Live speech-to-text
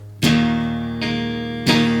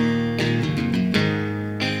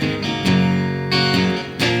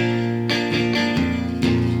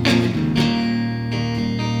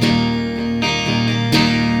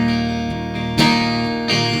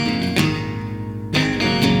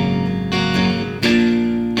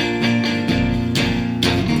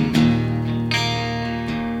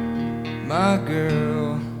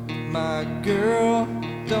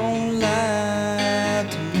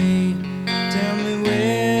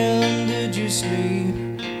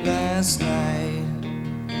last night.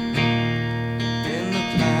 In the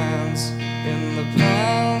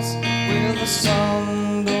pines, where the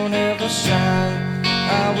sun don't ever shine,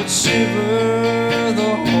 I would shiver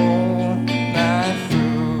the whole night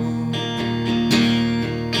through.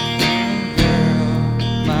 Girl,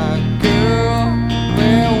 my girl,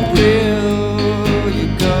 where will you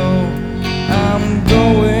go? I'm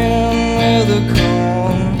going where the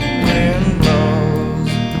cold wind blows.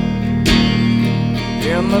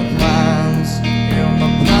 In the pines,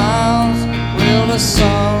 where the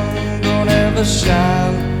sun don't ever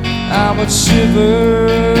shine, I would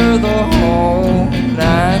shiver the whole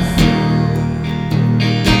night through.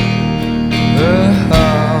 Her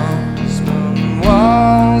husband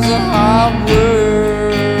was a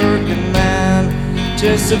hard-working man,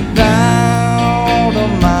 just about a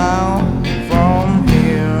mile from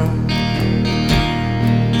here.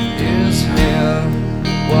 His head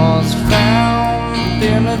was found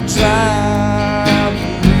in a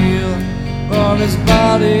driving wheel, but his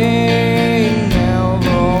body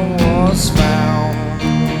never was found.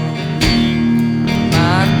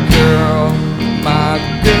 My girl,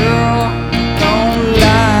 don't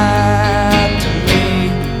lie to me.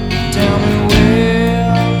 Tell me,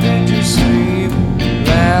 where did you sleep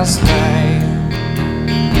last night?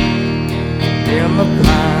 In the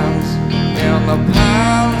pines,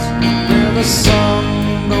 where the sun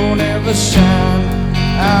don't ever shine,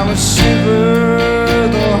 I would shiver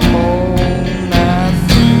the whole night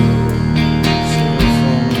through.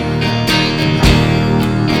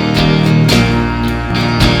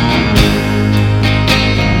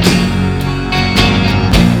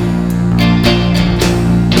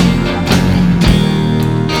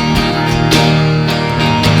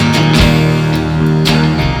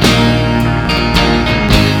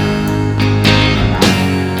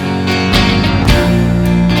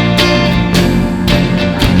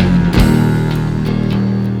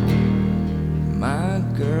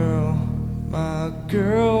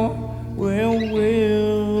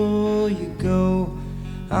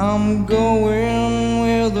 I'm going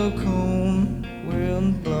where the cold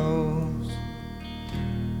wind blows.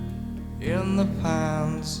 In the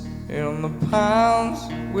pines,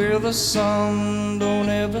 where the sun don't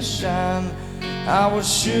ever shine, I would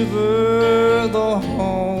shiver the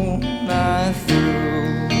whole night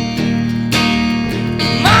through.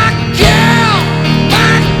 My girl,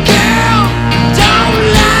 don't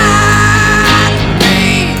lie to me.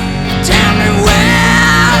 Tell me,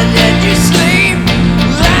 where did you sleep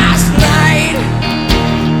last night?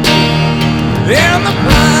 In the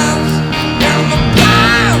pines,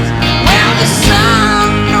 where the sun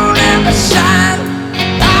don't ever shine,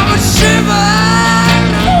 I would shiver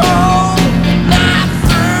the whole night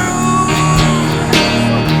through.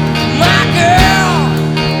 My girl,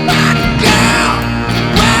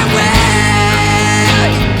 where will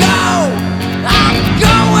you go? I'm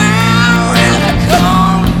going where the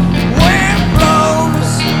cold wind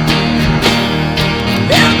blows.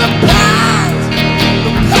 In the pines,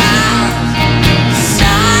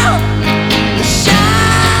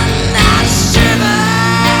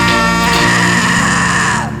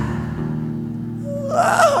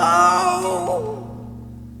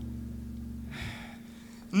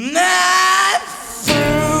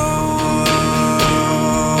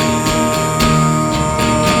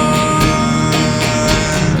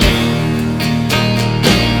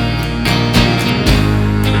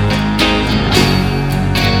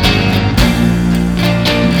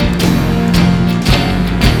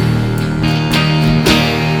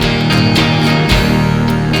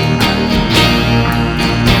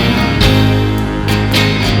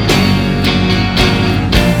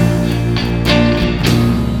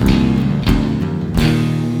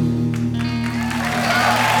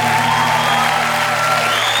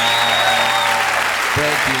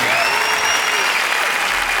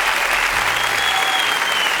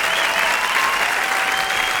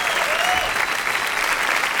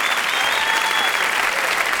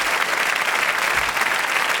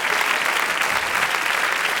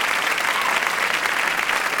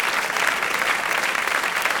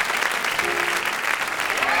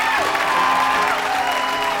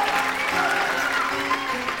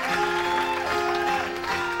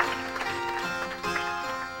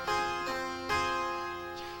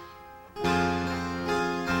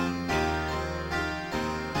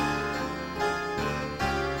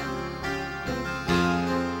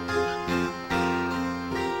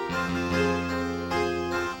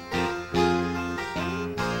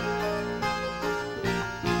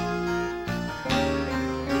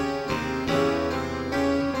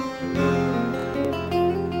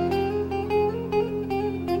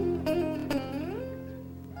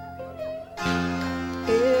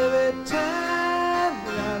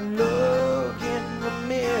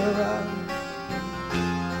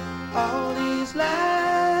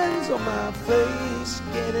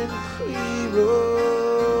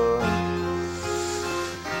 road.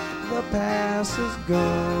 The past is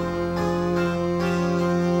gone.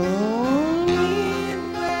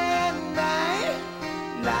 Midnight night,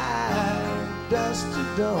 light, dust to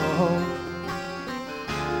dawn.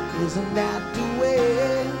 Isn't that the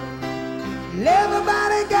way?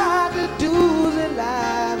 Everybody got to do the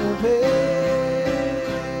line of pay.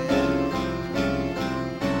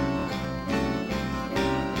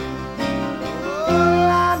 Oh,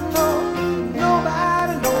 I know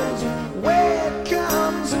nobody knows where it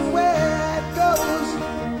comes and where it goes.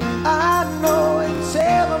 I know it's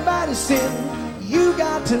everybody's sin. You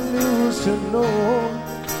got to lose to know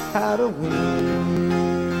how to win.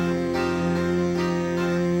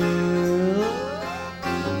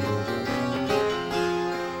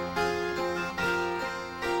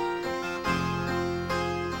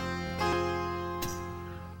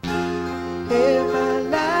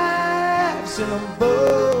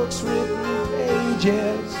 Books, written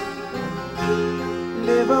pages,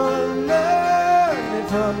 live on learning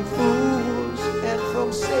from fools and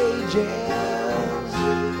from sages.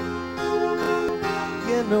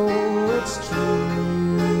 You know it's true.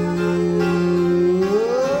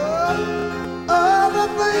 All the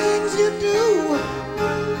things you do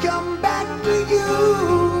come back to you.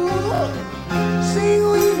 Sing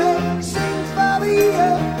we may, sing for the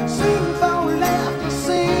year, sing for laughter,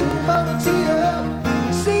 sing for the tear.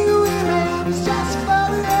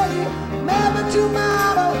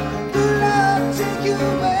 Tomorrow, good luck take you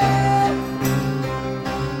away.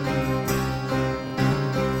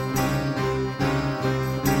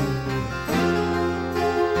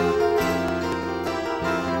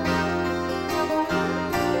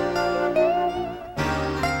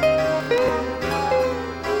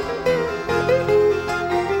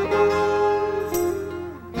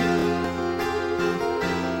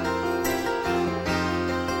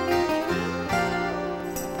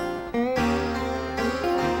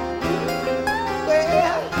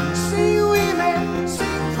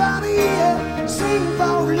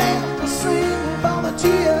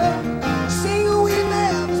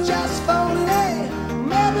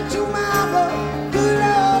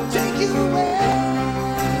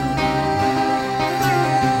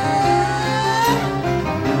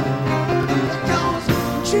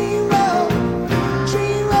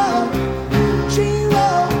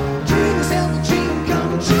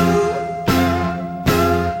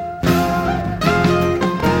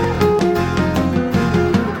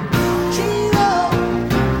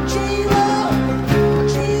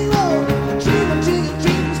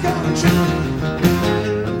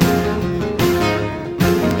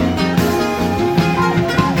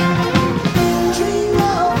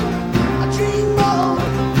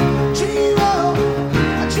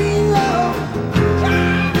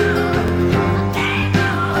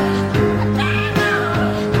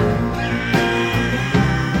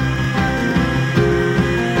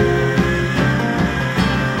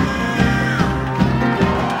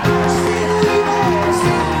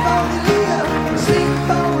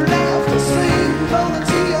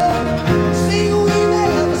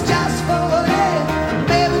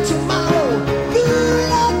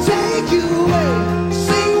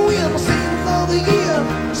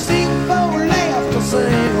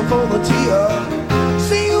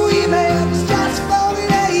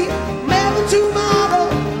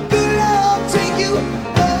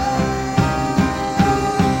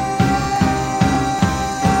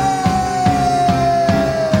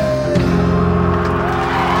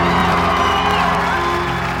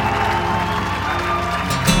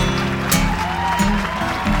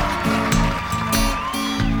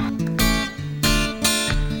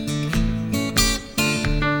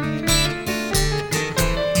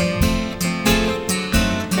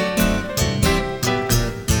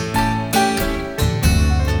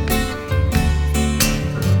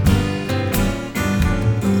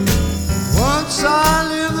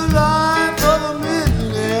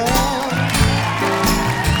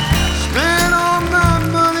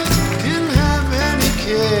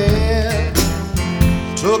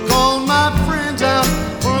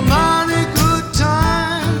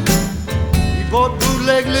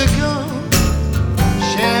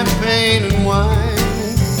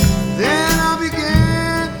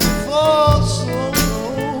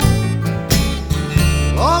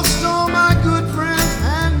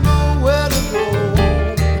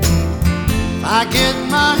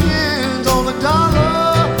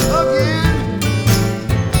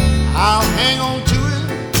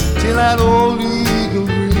 That old eagle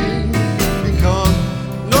ring, because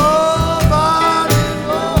nobody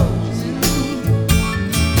loves you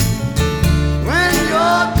when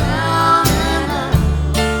you're down and out.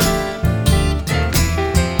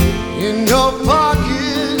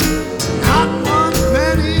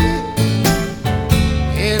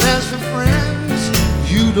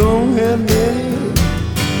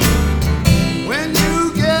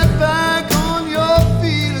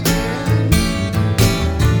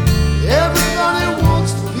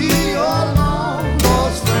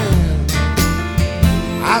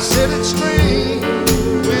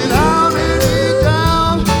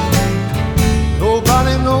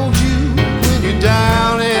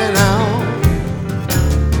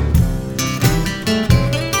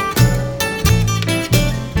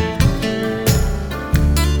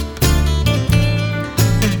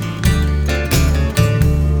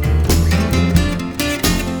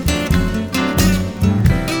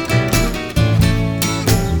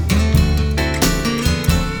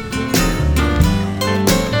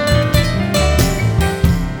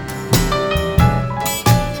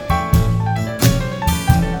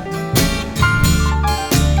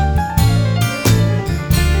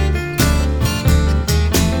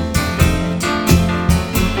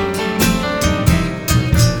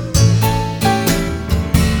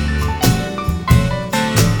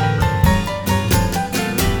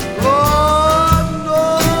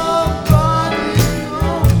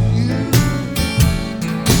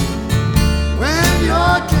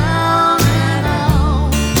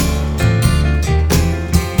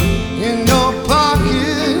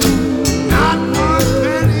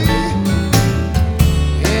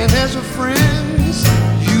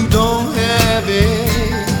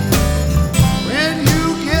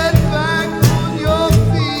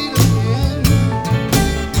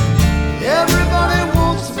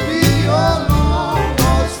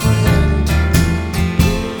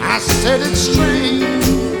 set it straight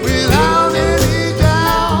without any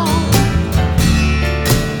doubt.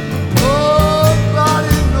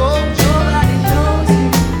 Nobody knows you.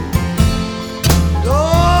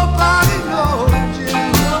 Nobody knows you.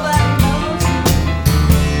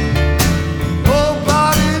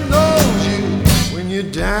 Nobody knows you when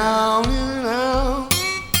you're down and out.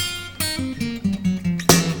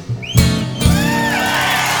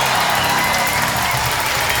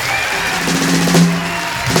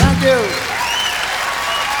 Thank you.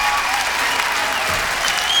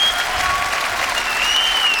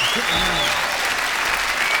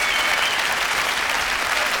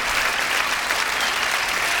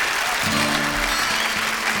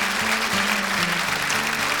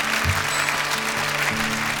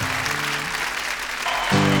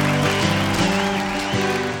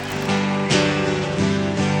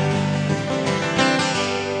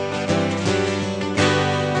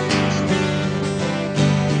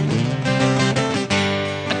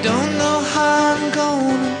 I don't know how I'm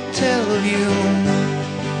gonna tell you.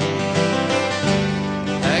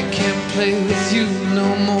 I can't play with you no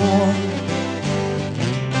more.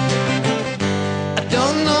 I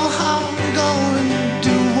don't know how I'm gonna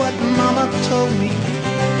do what Mama told me.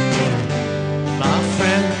 My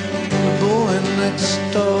friend, the boy next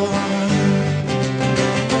door.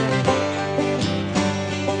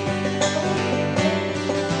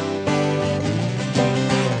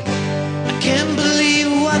 I can't believe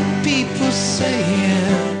what people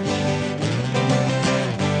saying.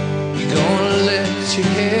 You're gonna let your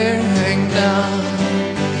hair hang down.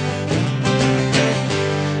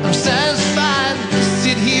 I'm satisfied to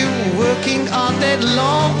sit here working all day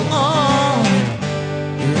long.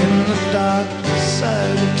 You're in the dark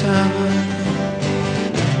side of town.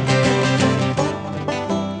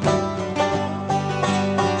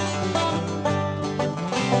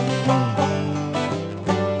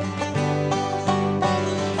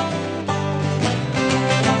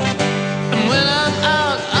 And when I'm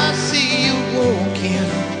out, I see you walking.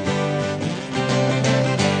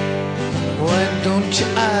 Why don't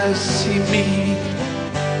your eyes see me?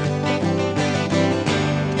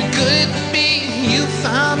 Could it be you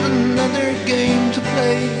found another game to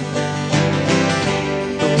play?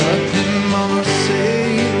 What did Mama say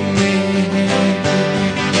to me?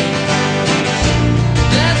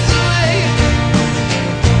 That's the way.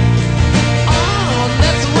 Oh,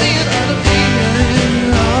 that's the way it ought to be.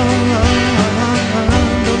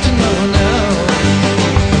 Don't you know now?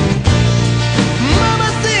 Mama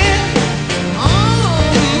said, oh,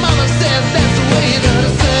 Mama said that's the way it ought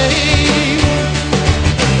to say.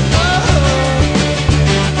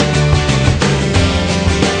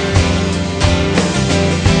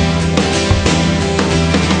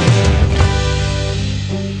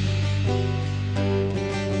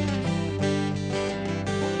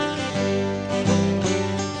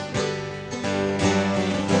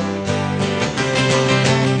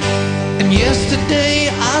 And yesterday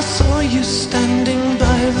I saw you standing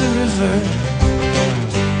by the river.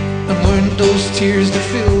 And weren't those tears that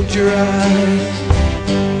filled your eyes?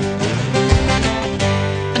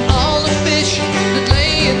 And all the fish that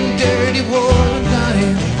lay in dirty water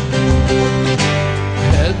dying,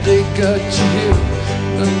 had they got you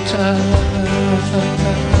hypnotized?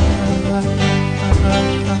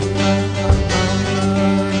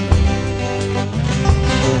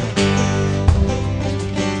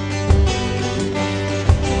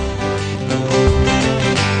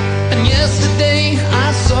 And yesterday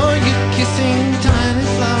I saw you kissing tiny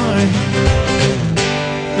flowers,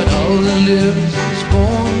 but all that lives is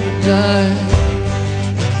born to die.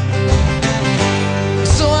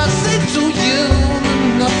 So I said to you,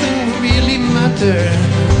 nothing really matters,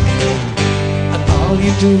 and all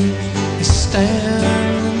you do is stand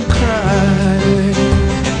and cry.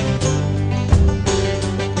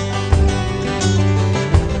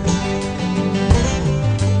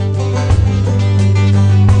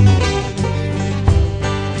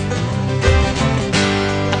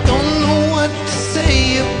 I don't know what to say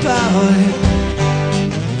about it,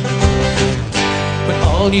 but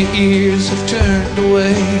all your ears have turned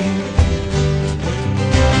away.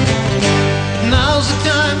 Now's the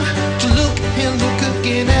time to look and look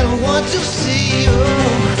again at what you see. Oh,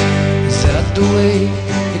 is that the way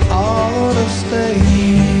it ought to stay?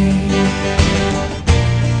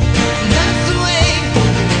 That's the way.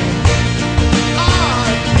 Oh,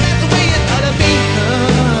 that's the way it ought to be.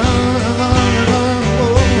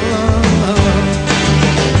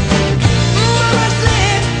 Mama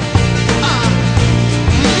said,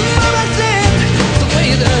 Mama said, it's the way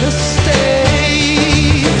it ought to stay.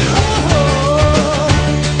 Oh.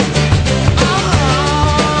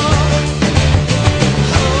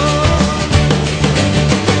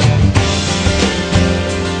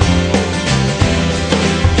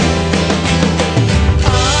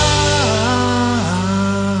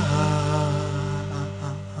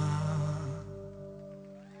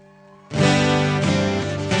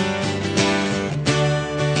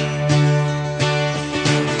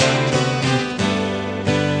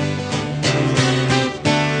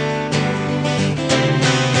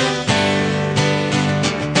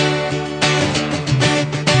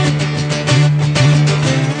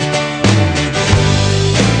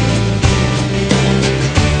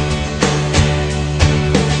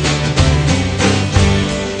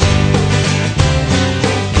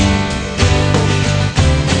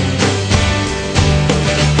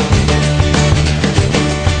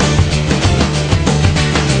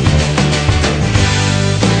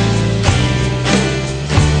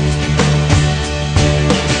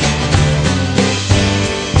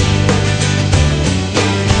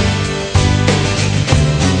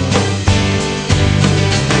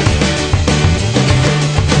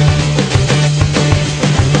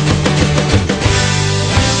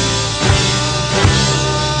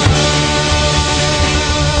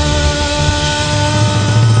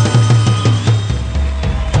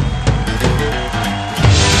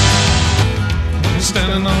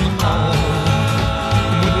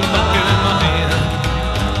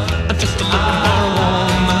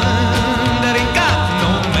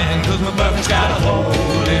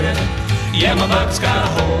 bucket's got a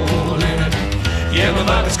hole in it. Yeah, my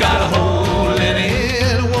bucket's got a hole in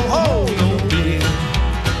it. Won't hold no beer.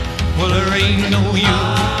 Well, there ain't no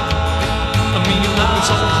use. I mean, you're looking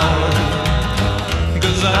so hard.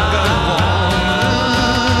 'Cause I've got a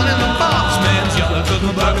woman and the boss man's yellow. 'Cause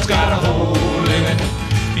my bucket's got a hole in it.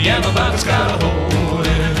 Yeah, my bucket's got a hole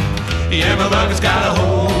in it. Yeah, my bucket's got a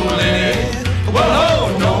hole in it. Well,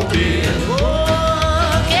 hold no beer.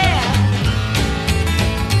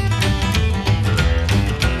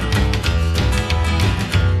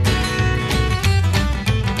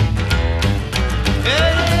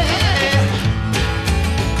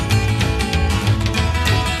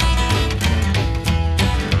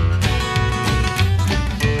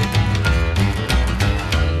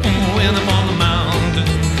 When I'm on the mountain,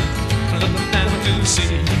 looking down to the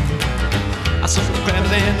sea, I saw the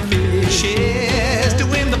crabs and the fishes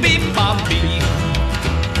doing the beep-bop beep.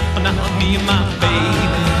 Now me and my baby,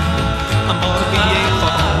 I'm gonna be a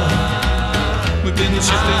fall. We've been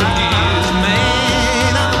shifting gears,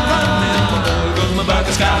 man. I'm running for more, 'cause my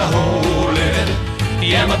bucket's got a hole in it.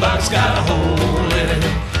 Yeah, my bucket's got a hole in it.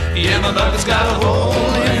 Yeah, my bucket's got a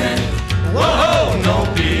hole in it. Whoa, no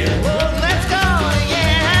beer. Let's go,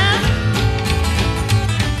 yeah.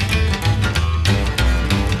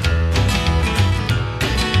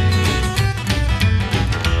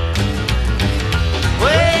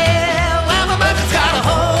 Well, my bucket's got a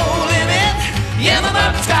hole in it. Yeah, my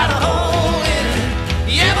bucket's got a hole in it.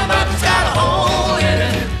 Yeah, my bucket's got a hole in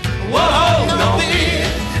it. Whoa, no beer.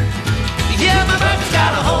 Yeah, my bucket's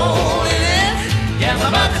got a hole in it. Yeah, my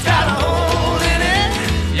bucket's got a hole in it.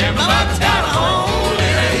 Yeah, my bucket's got a hole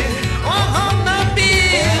in it. Oh, no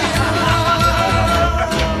beer.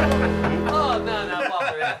 Oh, no,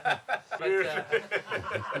 bother it.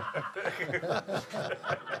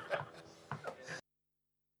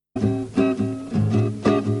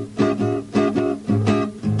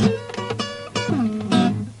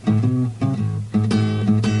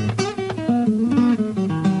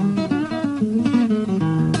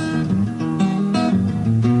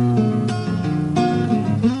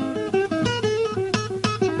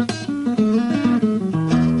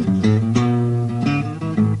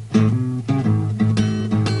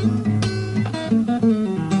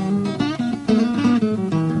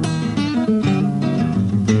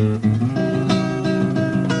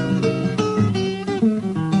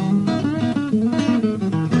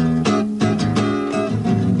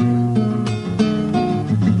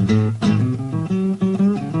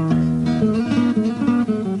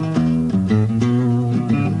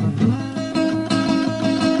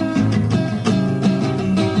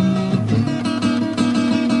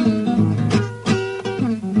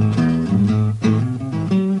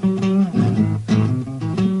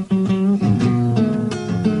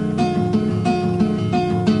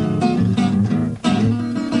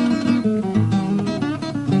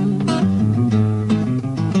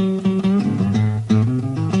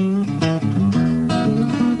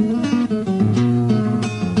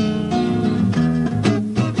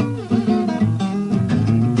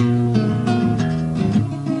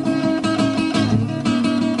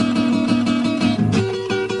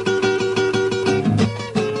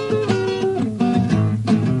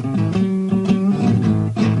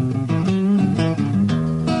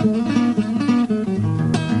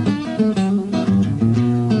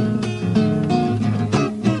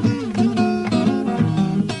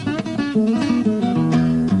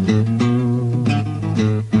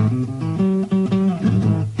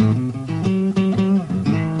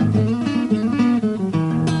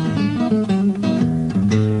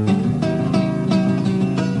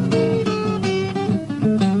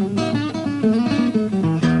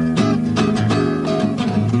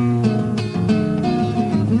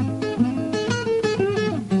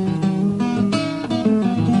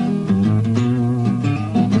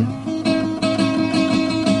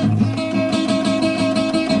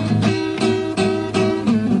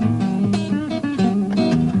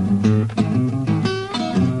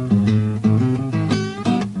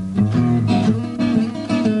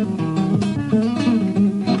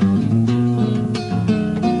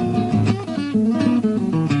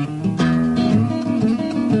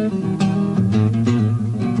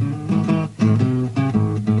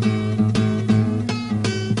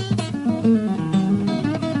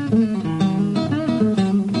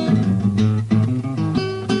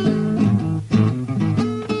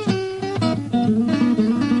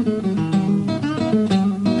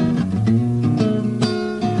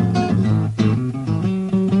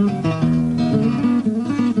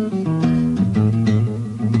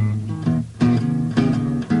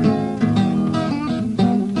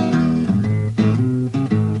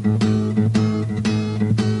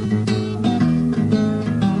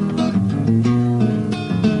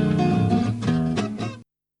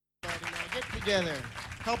 together.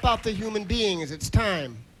 Help out the human beings. It's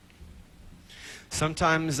time.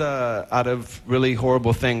 Sometimes out of really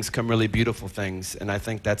horrible things come really beautiful things, and I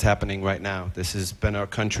think that's happening right now. This has been our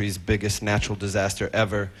country's biggest natural disaster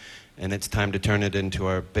ever, and it's time to turn it into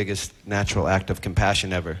our biggest natural act of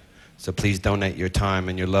compassion ever. So please donate your time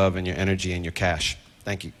and your love and your energy and your cash.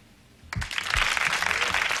 Thank you.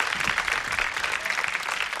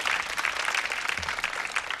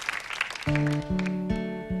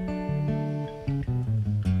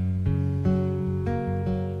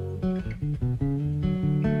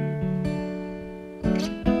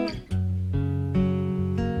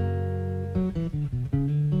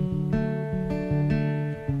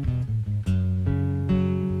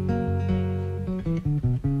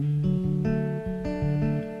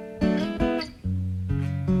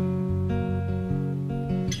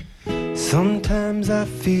 Sometimes I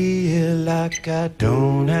feel like I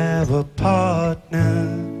don't have a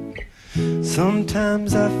partner.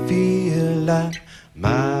 Sometimes I feel like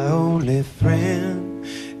my only friend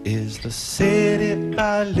is the city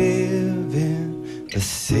I live in, the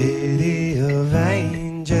city of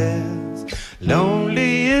angels.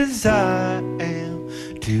 Lonely as I am,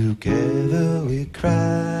 together we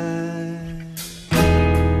cry.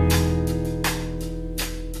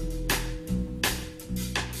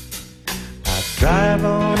 Drive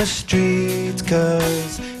on the streets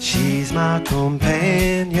 'cause she's my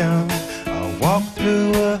companion. I walk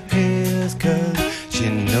through her hills 'cause she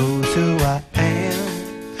knows who I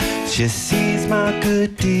am. She sees my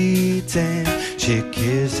good deeds and she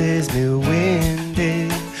kisses me when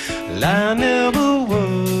I never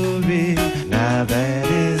worry, now that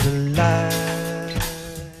is a lie.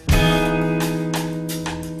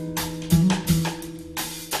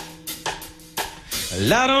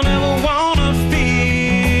 I don't ever wanna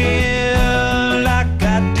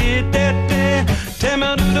take me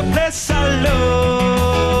to the place I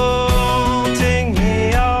love. Take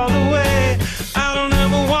me all the way. I don't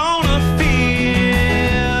ever wanna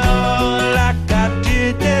feel like I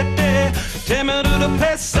did that day. Take me to the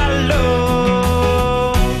place I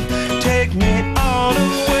love. Take me all the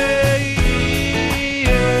way.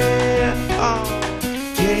 Yeah, oh,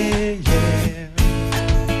 yeah, yeah.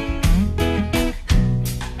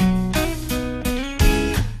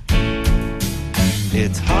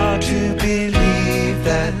 It's hard to believe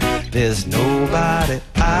that there's nobody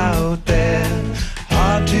out there.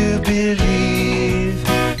 Hard to believe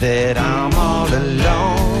that I'm all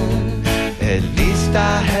alone. At least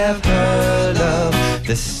I have her love.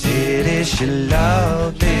 The city she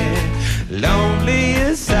loved me. Lonely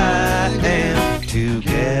as I am,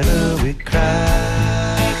 together we cry.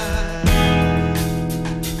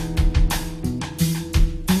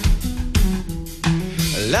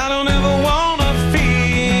 I don't ever wanna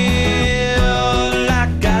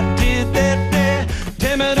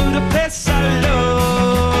place I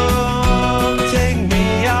love, take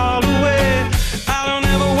me all the way. I don't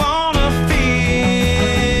ever wanna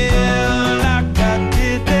feel like I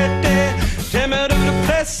did that day. Take me to the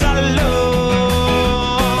place I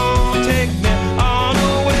love, take me all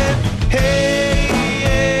the way. Hey,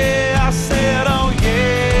 yeah, I said, oh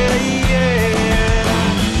yeah, yeah.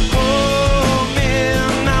 Oh man,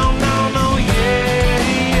 no, no, no,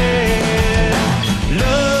 yeah, yeah.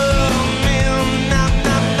 Love me, no,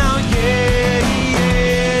 no, no, yeah,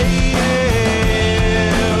 yeah, yeah.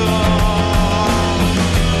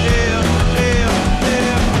 Yeah, yeah,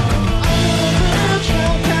 yeah.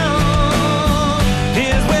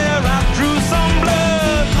 Here's where I drew some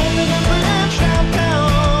blood.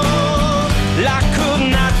 I could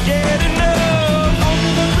not get enough.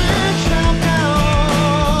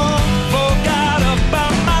 Forgot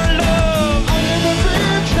about my love.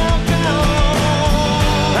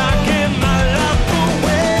 I gave my life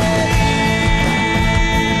away.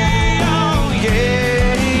 Oh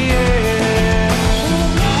yeah, yeah.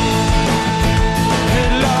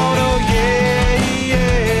 Good Lord, oh yeah,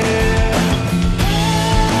 yeah.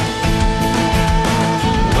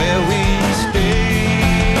 Where we stay.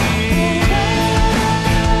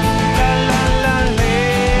 La la la la,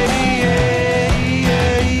 yeah,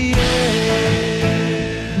 yeah, yeah.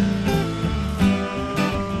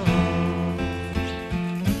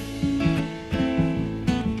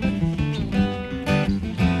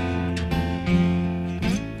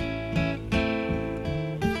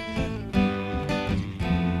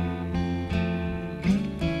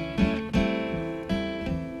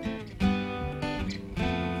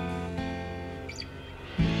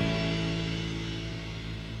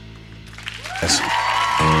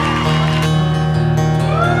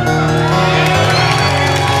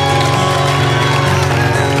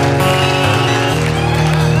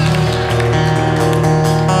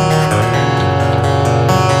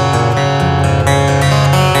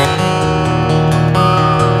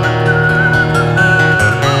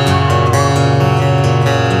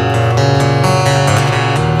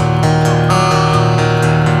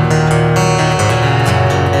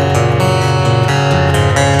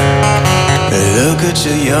 at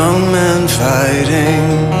your young men fighting.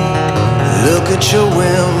 Look at your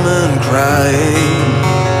women crying.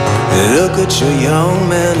 Look at your young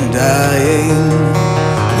men dying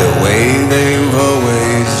the way they've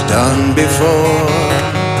always done before.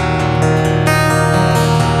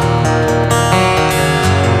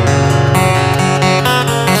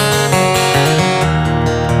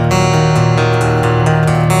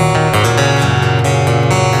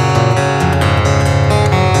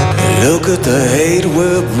 Look at the hate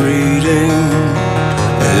we're breeding.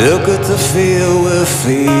 Look at the fear we're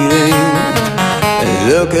feeding.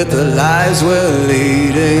 Look at the lies we're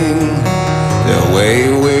leading the way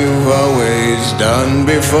we've always done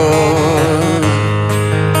before.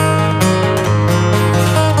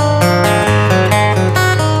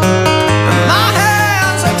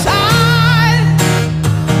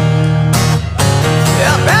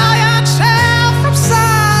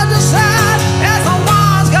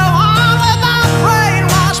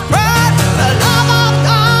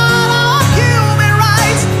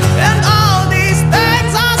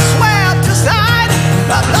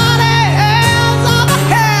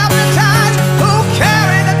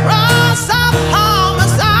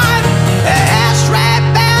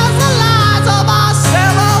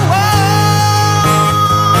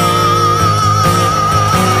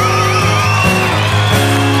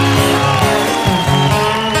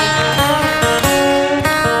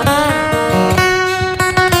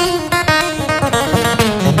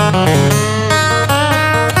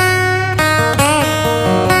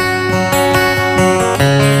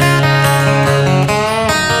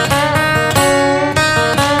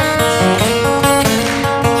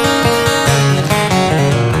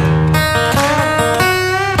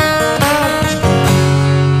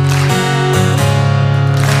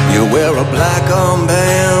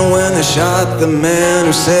 Shot the man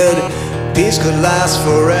who said peace could last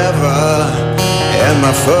forever. And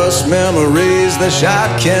my first memories, they shot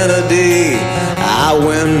Kennedy. I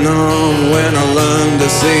went on when I learned to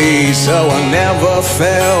see, so I never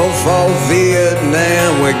fell for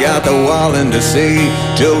Vietnam. We got the wall in the sea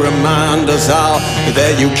to remind us all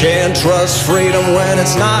that you can't trust freedom when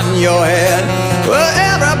it's not in your head. Well,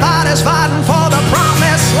 everybody's fighting for the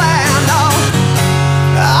promised land. Oh,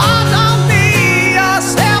 I don't need a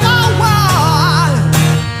civil war.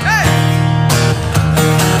 Hey.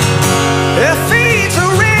 It feeds the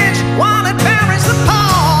rich while it buries the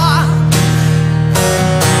poor.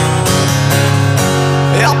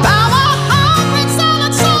 Your power hungry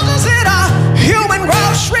solid soldiers in a human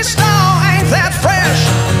grocery store. Ain't that fresh?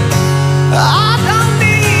 I don't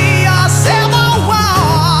need a civil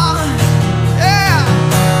war. Yeah.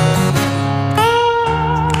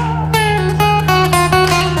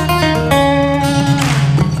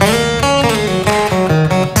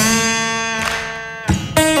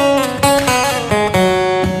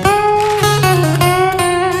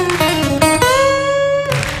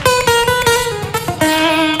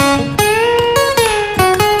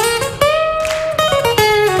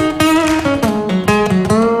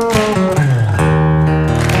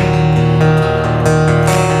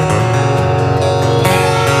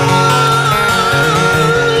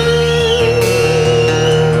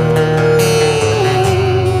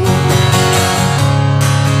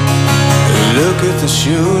 Look at the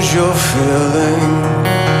shoes you're filling.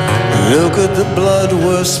 Look at the blood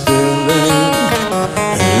we're spilling.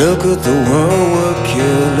 Look at the world we're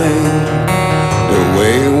killing the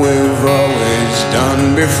way we've always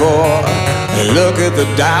done before. Look at the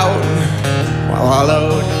doubt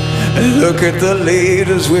wallowed. Look at the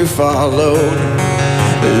leaders we followed.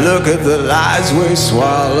 Look at the lies we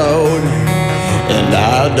swallowed. And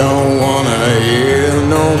I don't wanna hear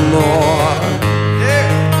no more.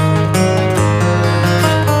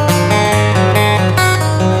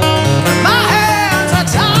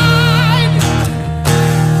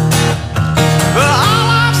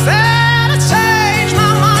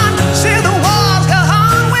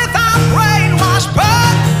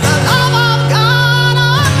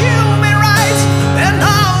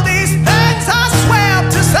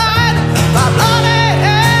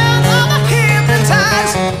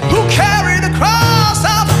 Who carry the cross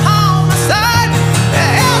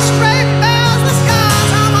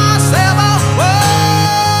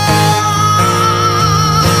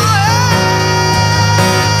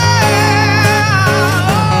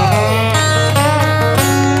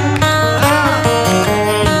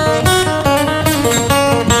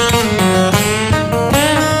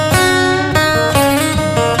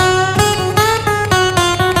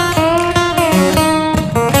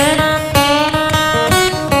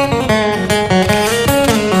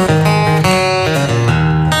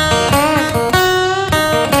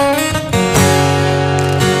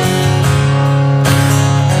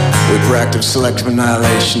of selective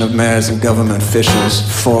annihilation of mayors and government officials.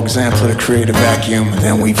 For example, to create a vacuum, and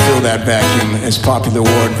then we fill that vacuum. As popular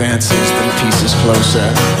war advances, then peace is closer.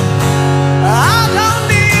 I don't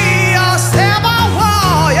need a civil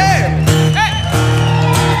war, yeah. Hey.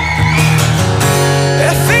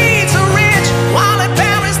 It feeds the rich while it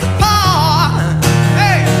buries the poor.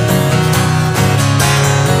 Hey.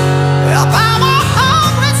 If I'm a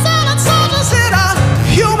hungry selling soldiers in a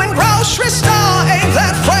human grocery store, ain't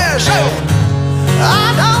that fresh? Hey.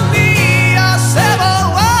 I don't need a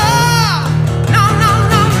civil war. No, no,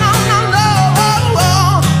 no, no, no, no.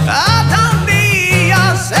 I don't need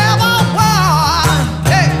a civil war.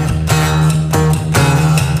 Hey.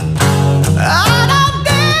 I don't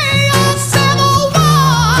need a civil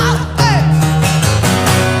war. Hey.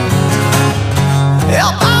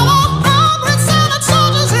 If I'm a hungry selling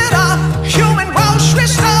soldiers in a human grocery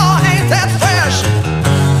store, ain't that fresh?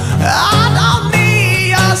 I don't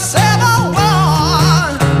need a civil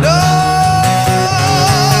war. No.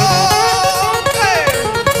 Hey.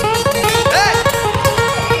 Hey.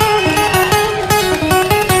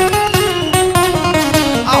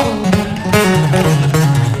 Oh.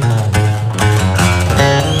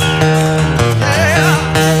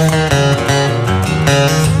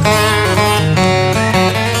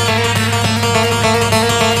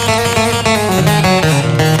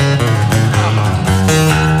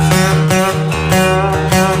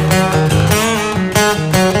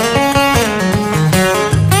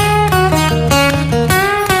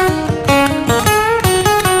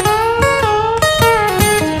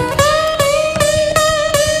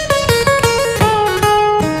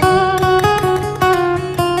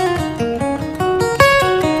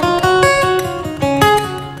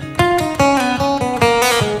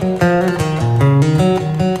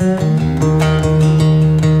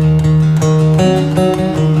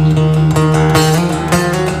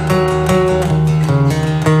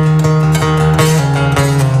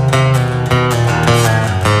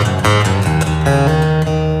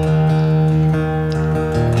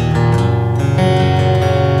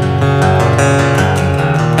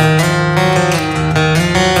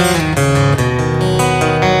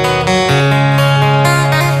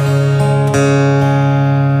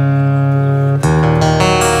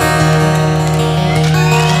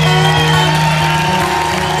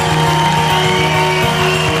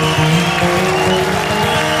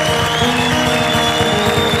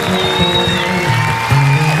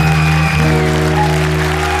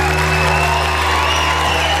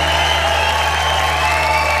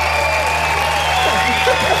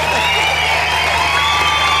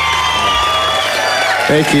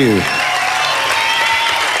 Thank you.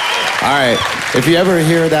 All right, if you ever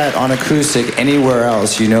hear that on acoustic anywhere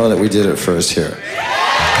else, you know that we did it first here.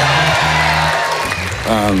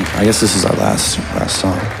 I guess this is our last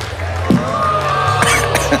song.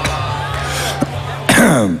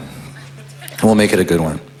 We'll make it a good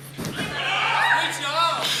one.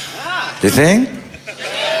 You think?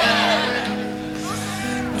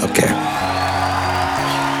 Okay.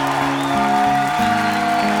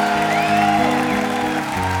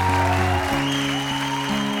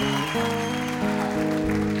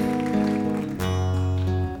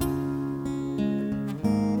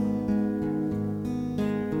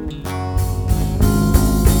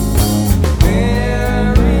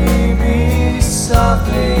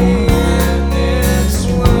 Softly in this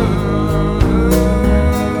world.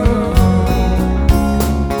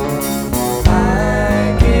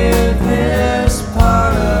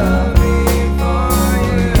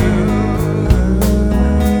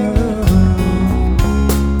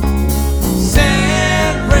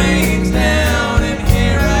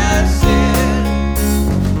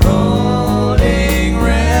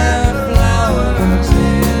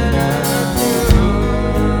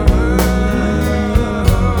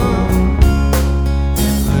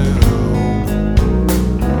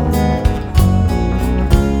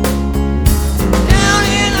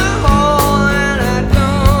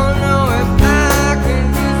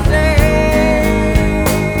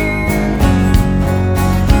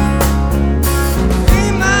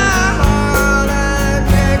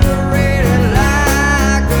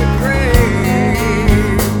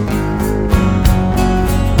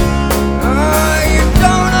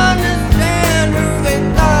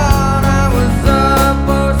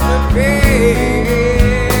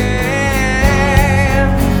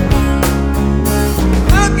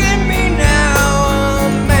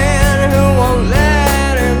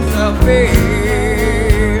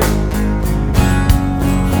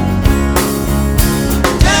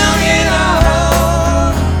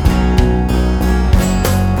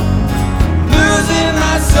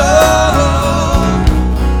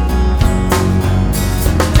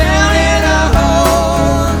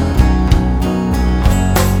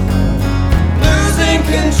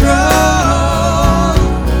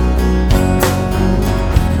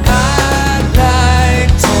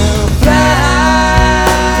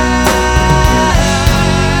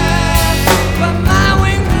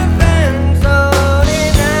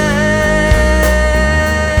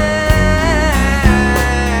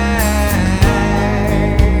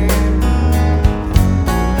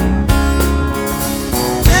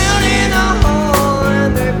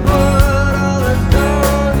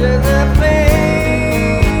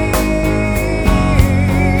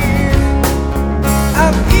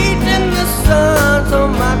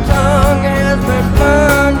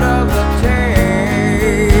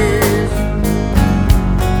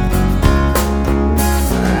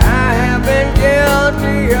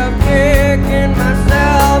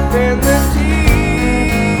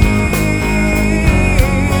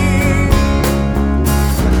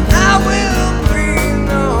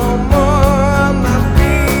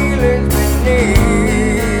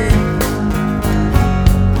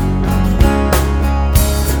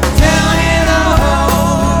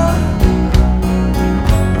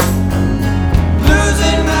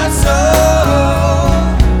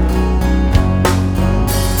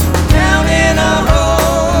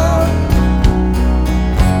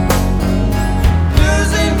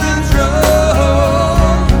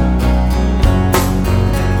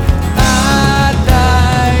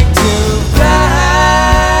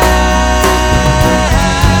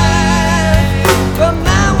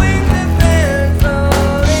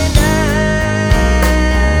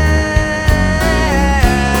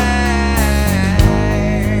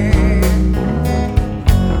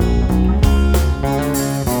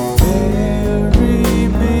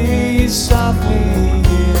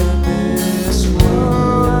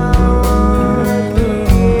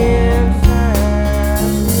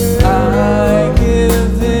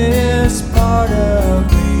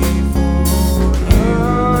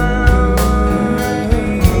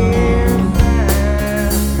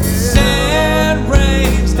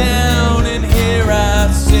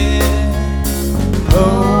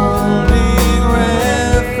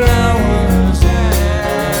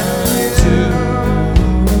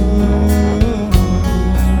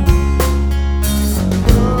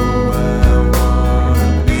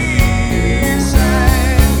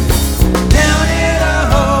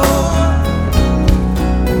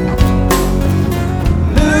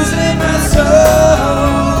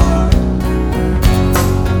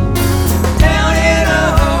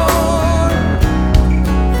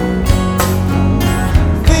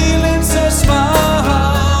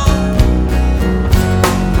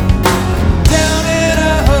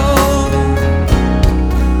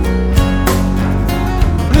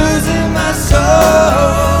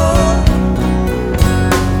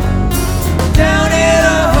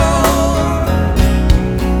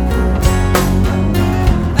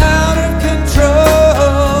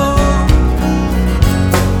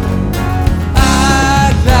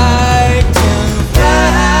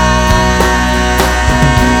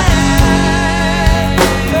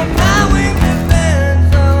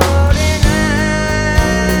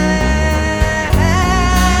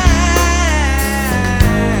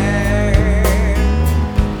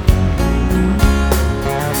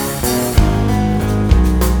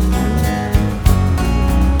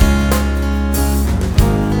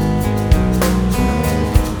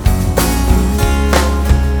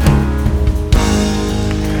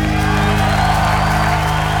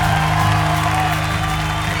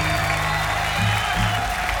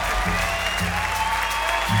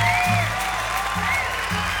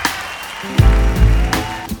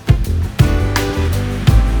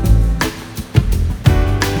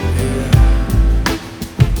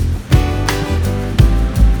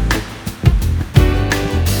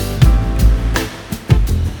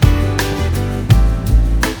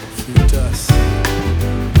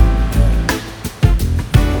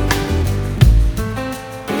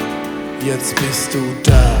 Jetzt bist du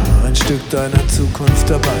da, ein Stück deiner Zukunft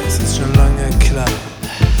dabei, es ist schon lange klar.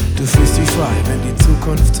 Du fühlst dich frei, wenn die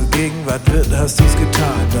Zukunft zur Gegenwart wird, hast du's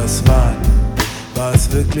getan. Das war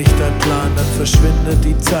es wirklich dein Plan, dann verschwindet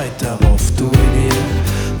die Zeit darauf. Du in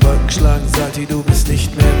ihr, Wolken schlagen Salti, du bist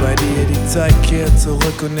nicht mehr bei dir. Die Zeit kehrt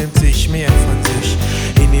zurück und nimmt sich mehr von sich.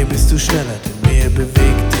 In ihr bist du schneller, denn mehr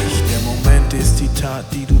bewegt dich. Der Moment ist die Tat,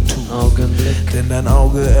 die du tust. Augenblick. Denn dein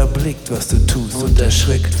Auge erblickt, was du tust und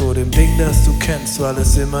erschrickt vor dem Ding, das du kennst, weil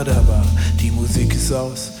es immer da war. Die Musik ist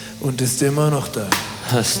aus und ist immer noch da.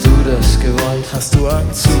 Hast du das gewollt? Hast du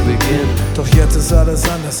Angst? Zu Beginn. Doch jetzt ist alles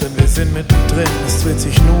anders, denn wir sind mittendrin. Es dreht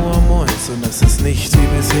sich nur um uns und es ist nicht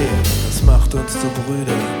wie bisher. Das macht uns zu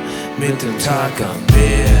Brüdern mit dem Tag am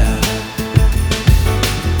Meer.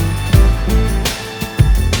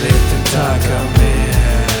 Tag am Meer.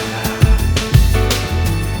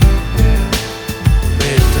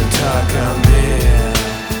 Mit dem Tag am Meer.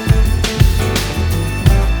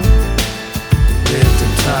 Mit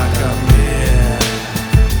dem Tag am Meer.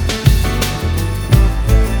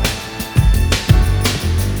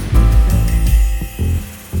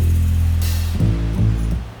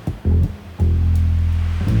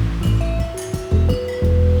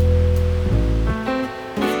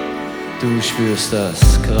 Du spürst das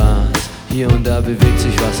Gras, hier und da bewegt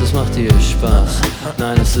sich was, es macht dir Spaß.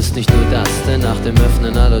 Nein, es ist nicht nur das, denn nach dem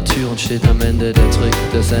Öffnen aller Türen steht am Ende der Trick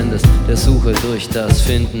des Endes, der Suche durch das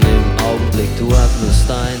Finden im Augenblick. Du atmest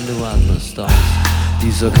ein, du atmest aus.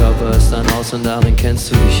 Dieser Körper ist ein Haus und darin kennst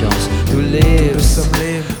du dich aus. Du lebst am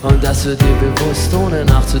Leben und das wird dir bewusst, ohne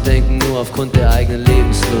nachzudenken, nur aufgrund der eigenen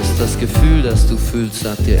Lebenslust. Das Gefühl, das du fühlst,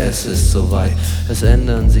 sagt dir, es ist soweit. Es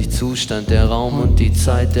ändern sich Zustand, der Raum und die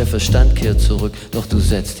Zeit. Der Verstand kehrt zurück, doch du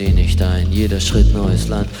setzt ihn nicht ein. Jeder Schritt neues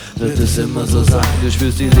Land, wird es immer so sein. Du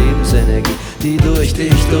spürst die Lebensenergie, die durch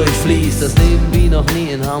dich durchfließt. Das Leben wie noch nie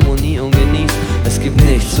in Harmonie und genießt. Es gibt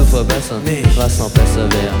nichts zu verbessern, was noch besser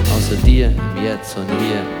wäre, außer dir im Jetzt und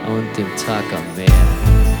hier und dem Tag am Meer.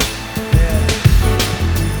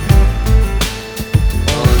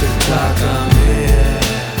 und dem Tag am Meer.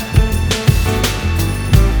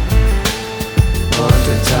 Und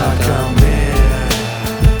dem Tag am Meer.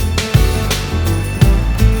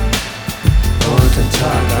 Und dem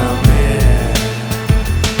Tag am Meer.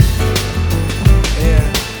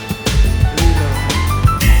 Yeah.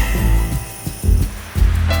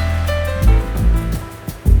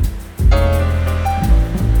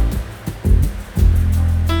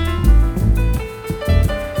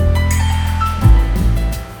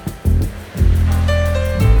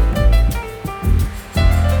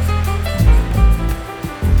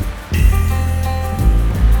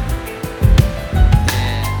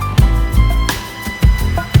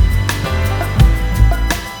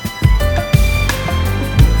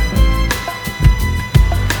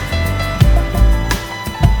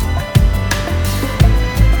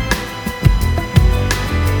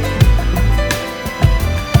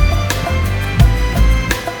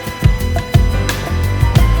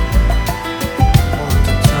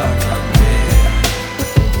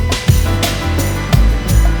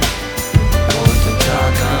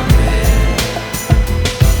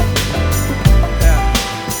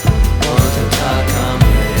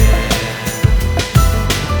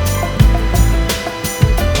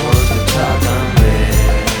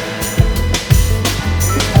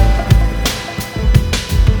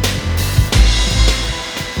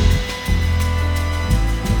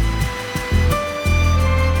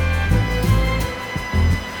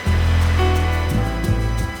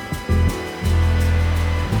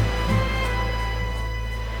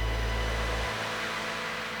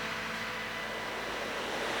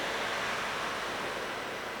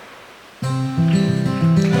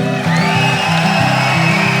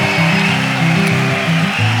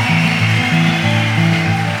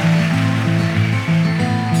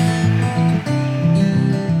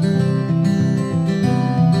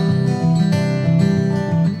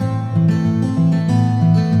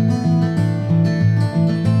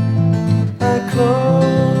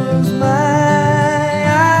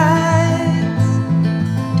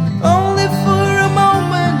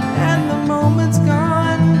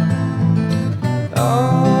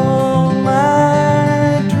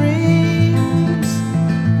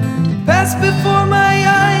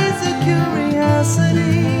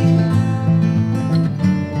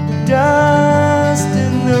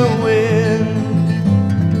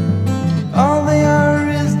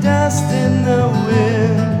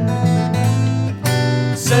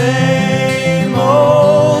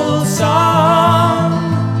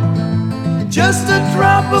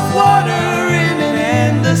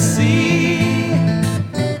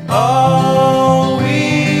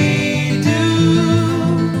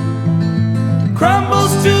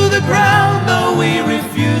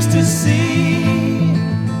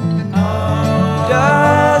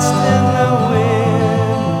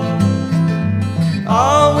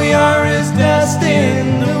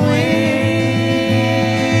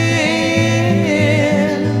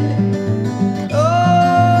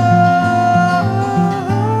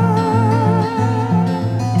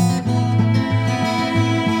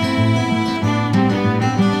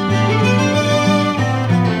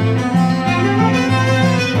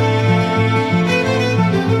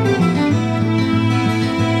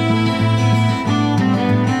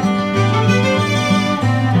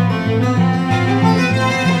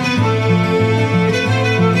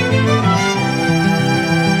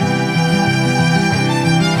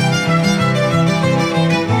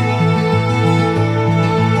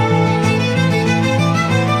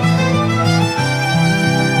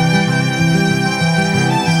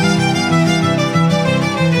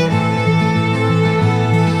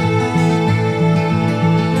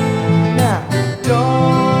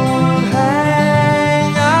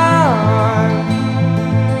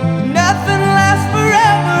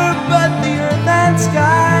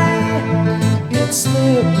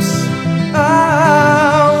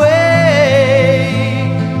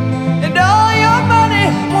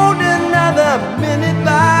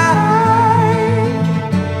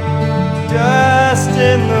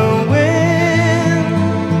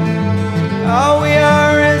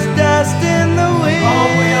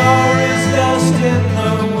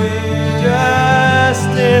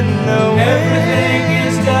 away. Everything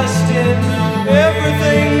is dust in the wind.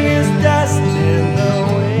 Everything is dust in the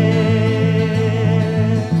wind.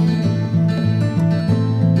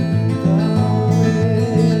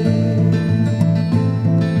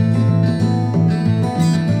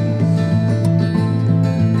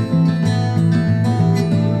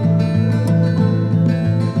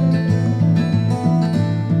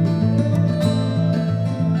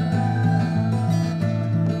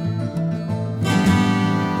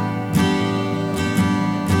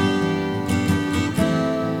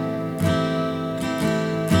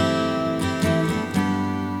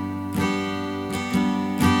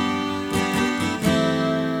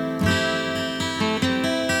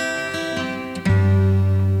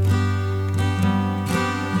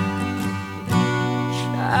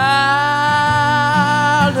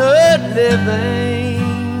 Childhood living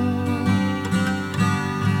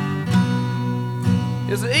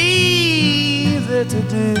is easy to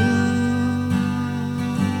do.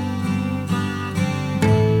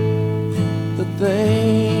 The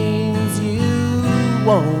things you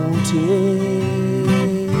wanted,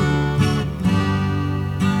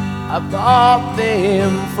 I bought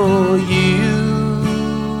them for you.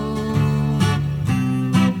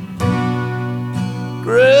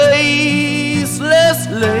 Graceless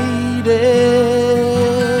lady,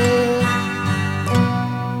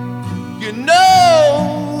 you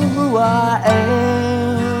know who I am.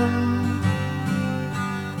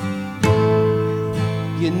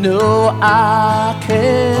 You know I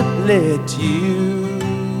can't let you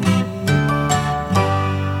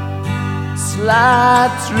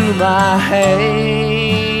slide through my hands.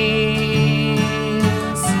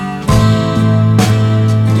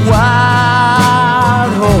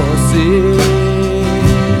 Wild horses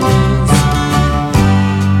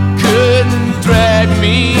couldn't drag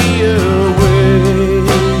me away.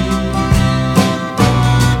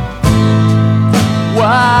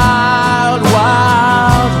 Wild,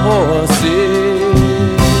 wild horses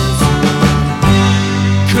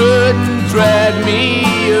couldn't drag me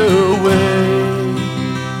away.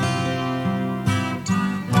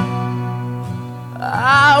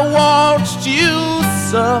 I watched you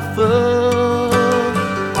suffer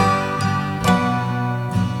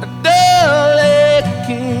a dull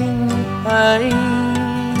aching pain.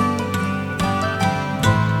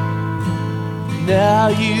 Now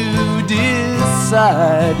you decided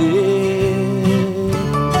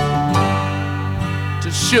to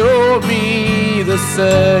show me the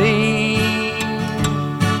same.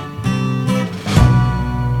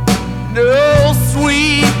 No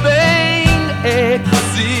sweeping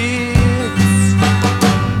exits,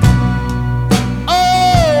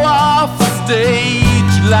 off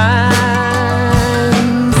stage lines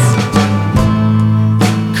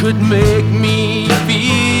could make me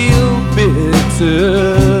feel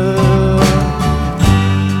bitter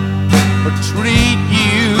or treat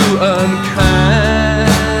you unkind.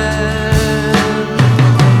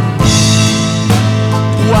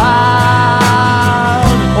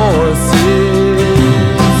 Wild horses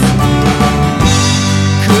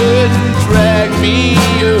couldn't drag me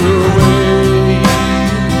away.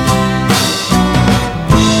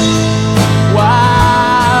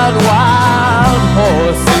 Wild, wild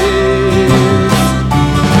horses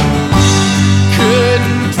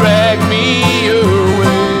couldn't drag me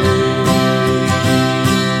away.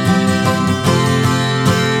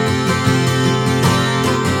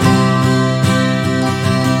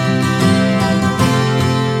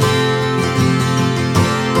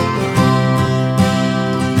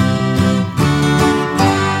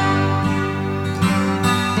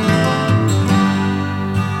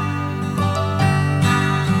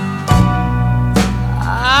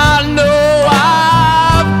 I know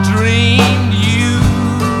I've dreamed you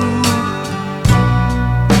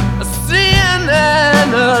a sin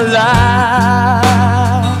and a lie.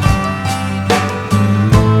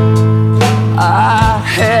 I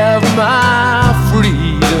have my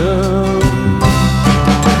freedom,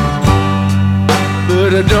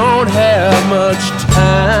 but I don't have much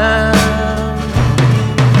time.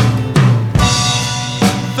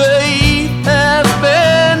 Faith has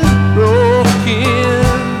been broken,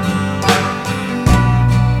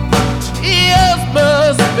 tears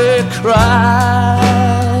must be cried.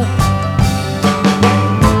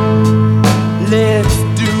 Let's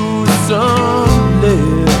do some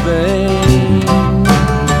living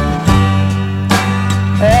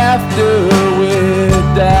after we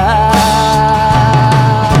die.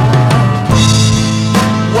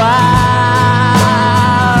 Wild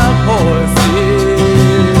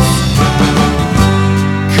horses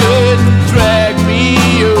couldn't drag me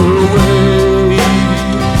away.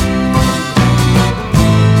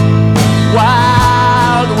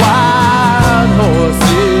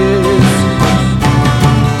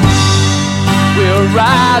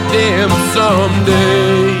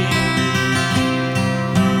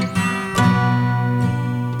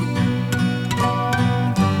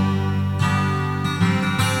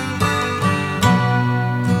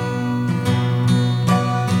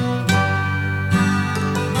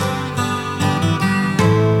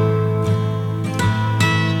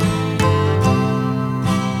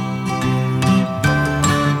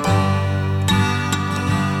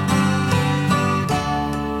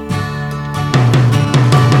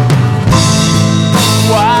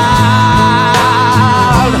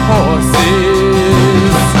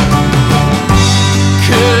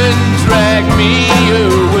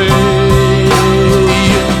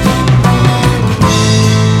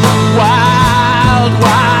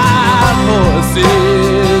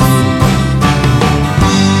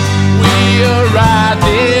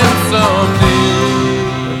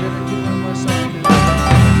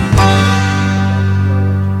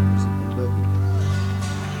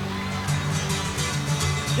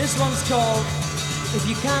 if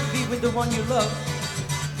you can't be with the one you love,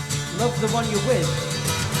 love the one you're with.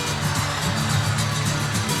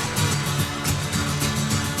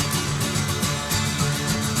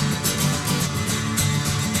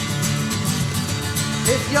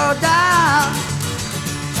 If you're down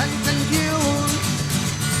and confused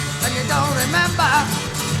and you don't remember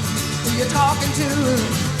who you're talking to,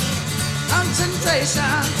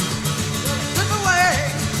 concentration slip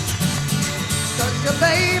away, 'cause your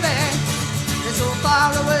baby is so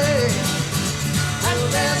far away. And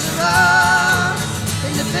there's a run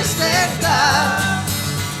in the fisted glove,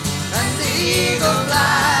 and the eagle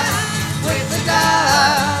flies with the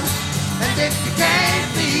dove. And if you can't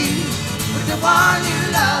be with the one you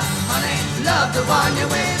love, honey, love the one you're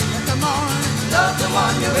with. And come on, love the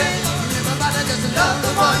one you're with. Everybody just love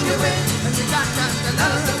the one you're with. And you got to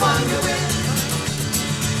love the one you're with.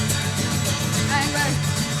 Angry,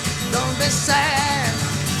 don't be sad,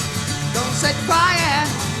 don't sit crying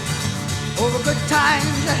over good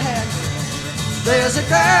times ahead. There's a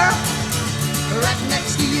girl right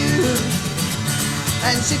next to you,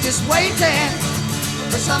 and she's just waiting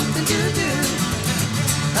for something to do.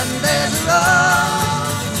 And there's a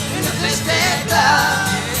rose in the twisted glove,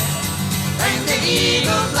 and the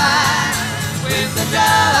eagle flies with the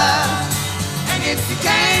dove. And if you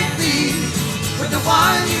can't be with the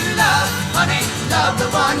one you love, honey, love the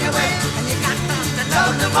one you're with. And you got to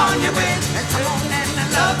love the one you're with. And come on and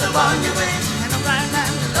love the one you're with. And I'm right now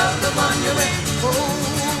to love the one you're with. Oh,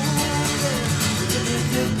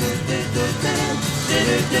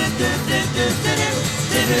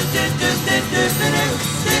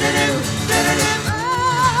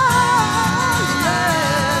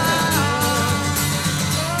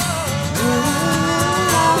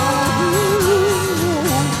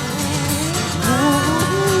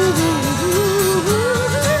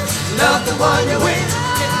 love the one you're with.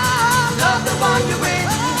 Love the one you're with.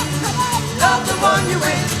 Love the one you're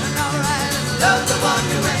with. Love the one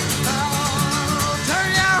you're with. Turn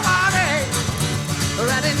your heartache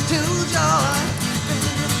right into joy.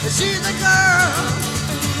 She's a girl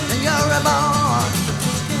and you're a boy.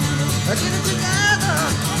 Get it together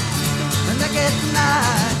and they get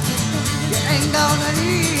tonight. You ain't gonna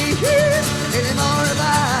need any more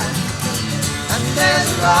advice. And there's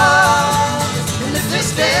a rose in the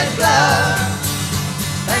twisted glove,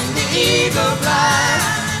 and the eagle flies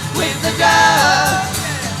with the dove.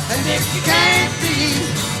 And if you can't be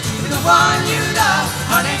with the one you love,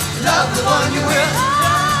 honey, love the one you with.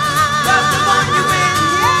 Love the one you with.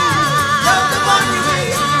 Love the one you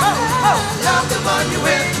with. Love the one you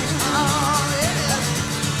with.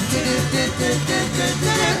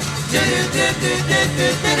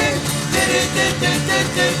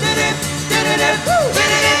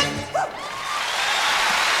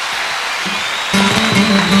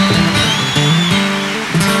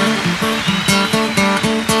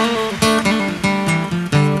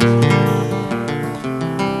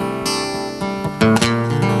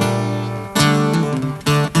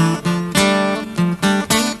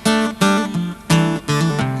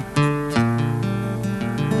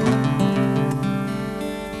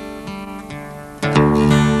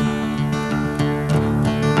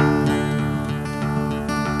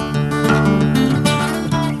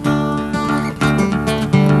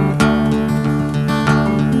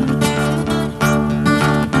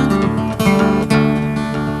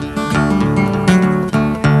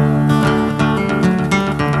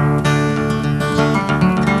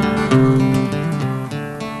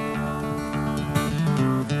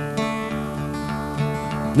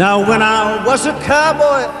 Now when I was a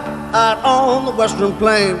cowboy out on the western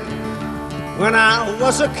plain, when I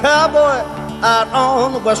was a cowboy out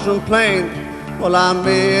on the western plain, well, I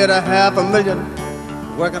made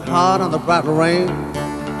 $500,000 working hard on the bright rain.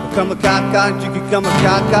 Come a cock jiggy, come a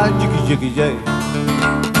cock jiggy jiggy yay.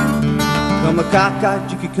 Come a cock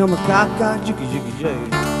jiggy, come a cock jiggy jiggy yay.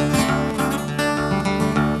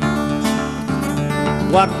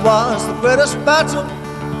 What was the greatest battle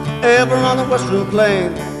ever on the western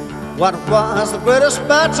plain? What was the greatest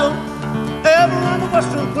battle ever on the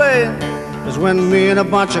western plain? Is when me and a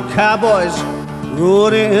bunch of cowboys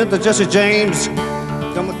rode into Jesse James.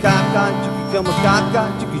 Come a cock jiggy, come a cock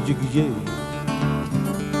jiggy jiggy yay.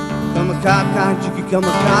 Come a cock jiggy, come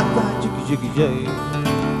a cock jiggy jiggy yay.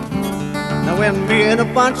 Now when me and a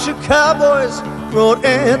bunch of cowboys rode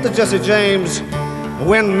into Jesse James,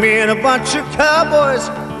 when me and a bunch of cowboys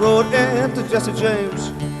rode into Jesse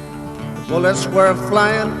James, bullets were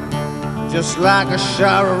flying just like a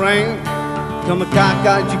shower of rain. Come a cock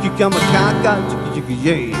jiggy, come a cock jiggy jiggy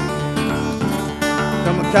yay.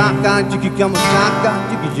 Come a cock jiggy, come a cock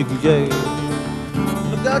jiggy jiggy yay.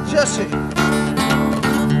 got Jesse.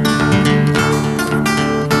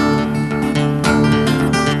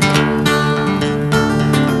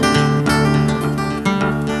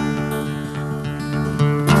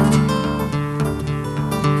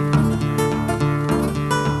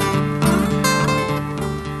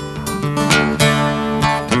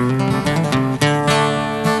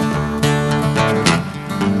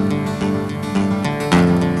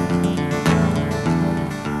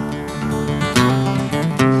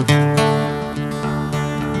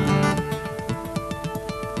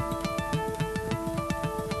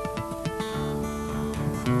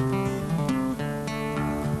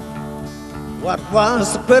 What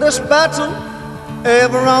was the greatest battle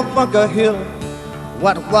ever on Bunker Hill?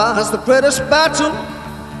 What was the greatest battle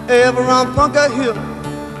ever on Bunker Hill?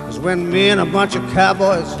 It was when me and a bunch of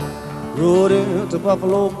cowboys rode into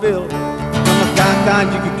Buffalo Bill. Come-a-ka-ka,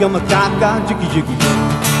 jiggy, come-a-ka-ka, jiggy, jiggy, yeah.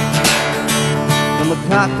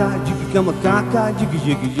 Come-a-ka-ka, jiggy, come-a-ka-ka, jiggy,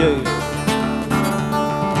 jiggy, yeah.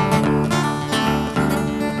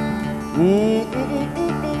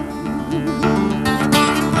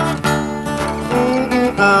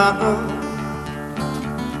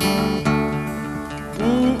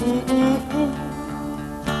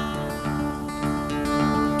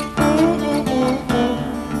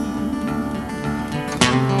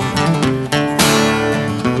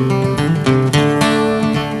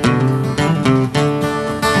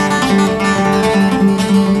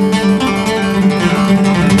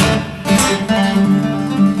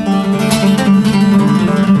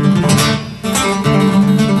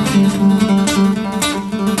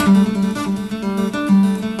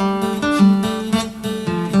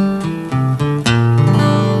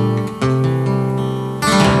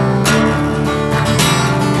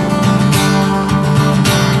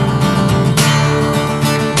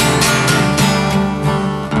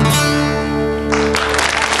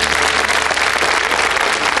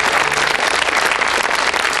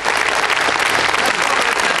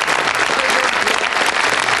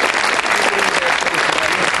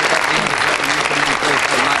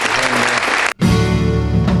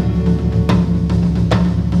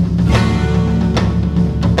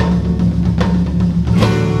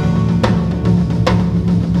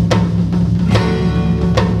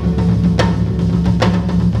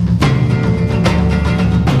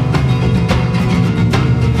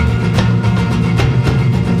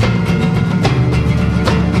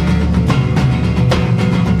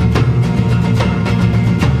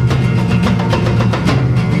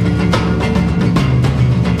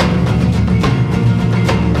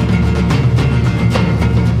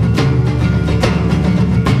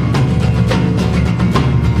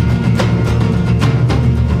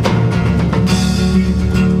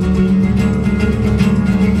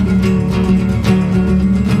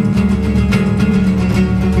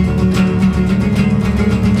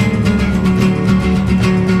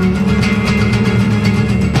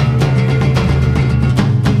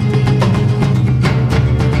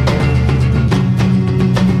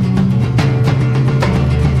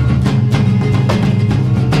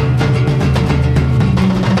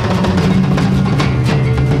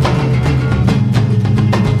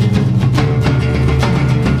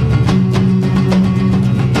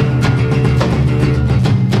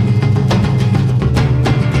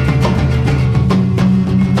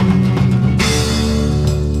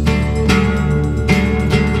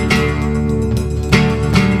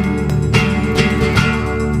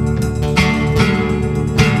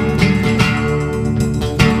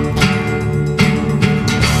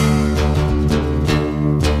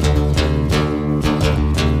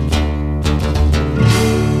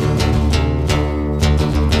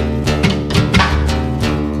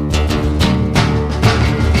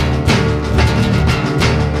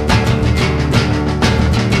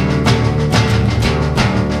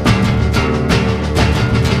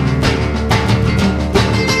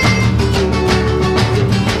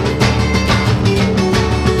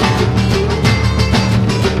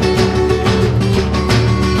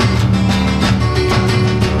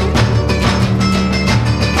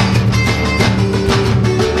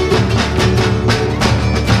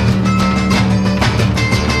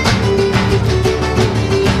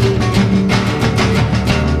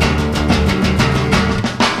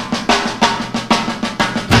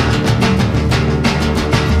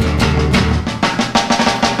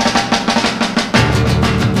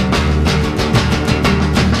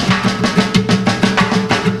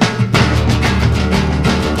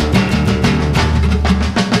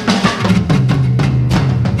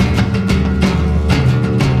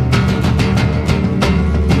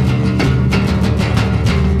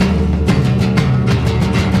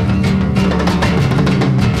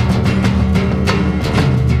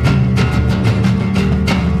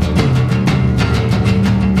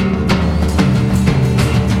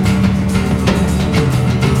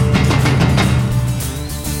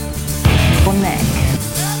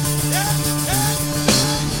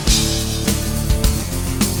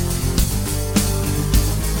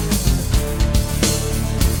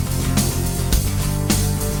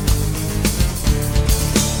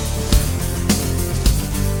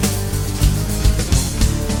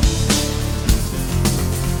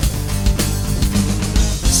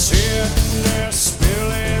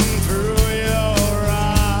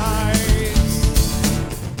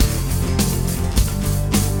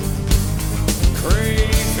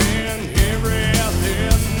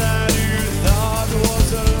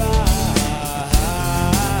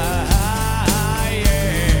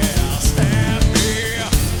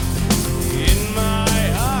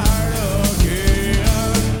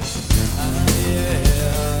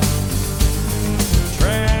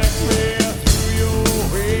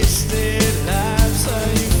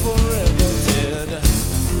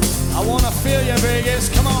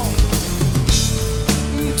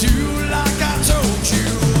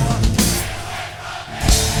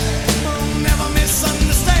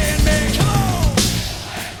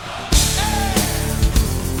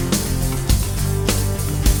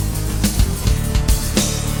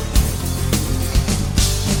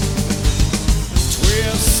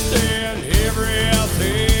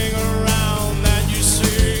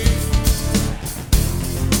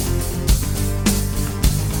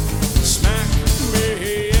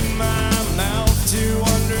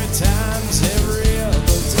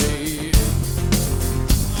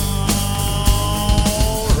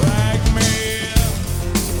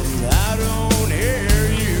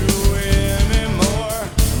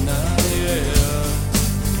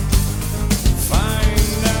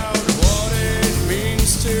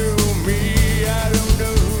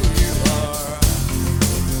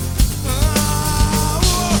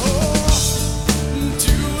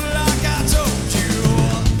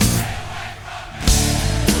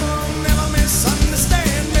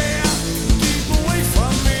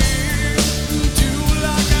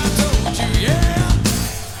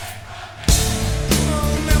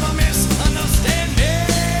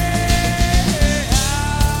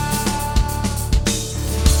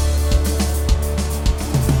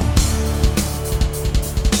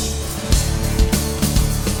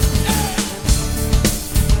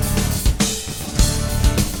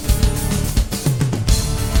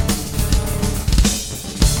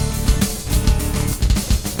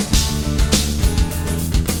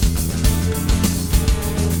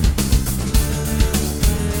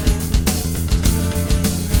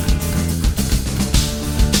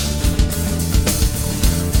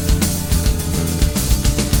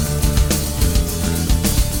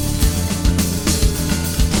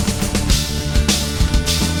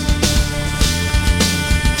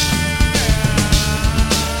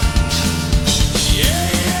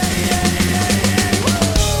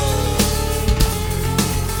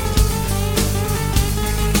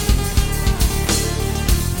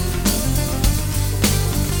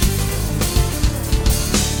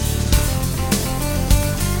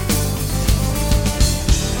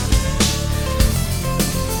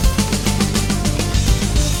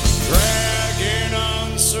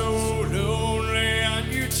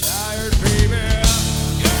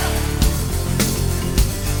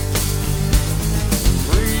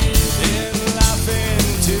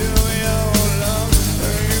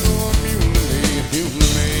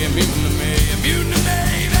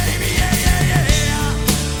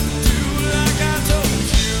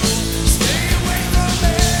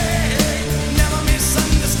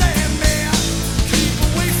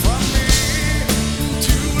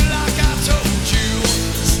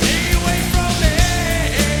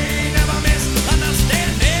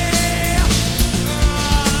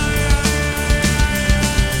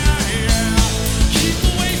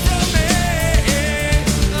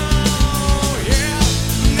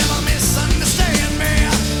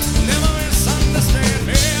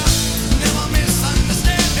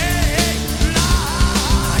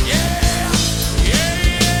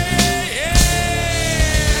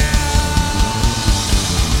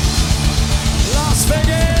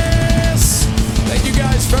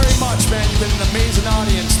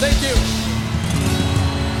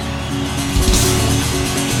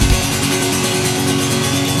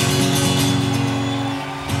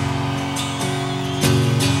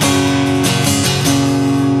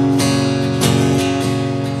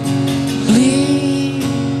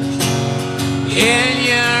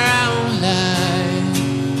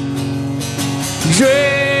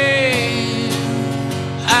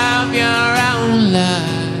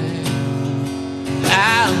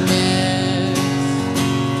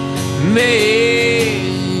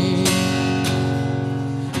 me.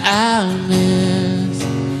 I'll miss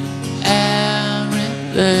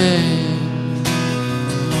everything.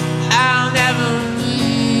 I'll never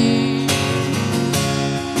leave.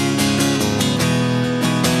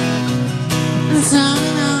 So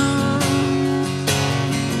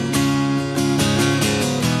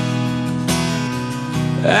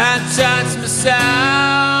I touch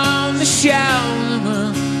myself to show the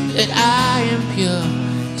world that I am pure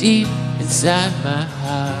deep inside my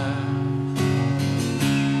heart.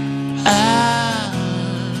 I'm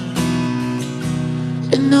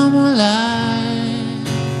a normal life.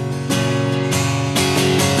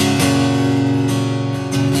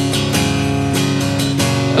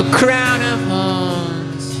 A crown of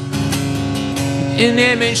horns, an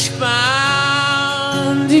image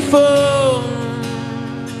found before.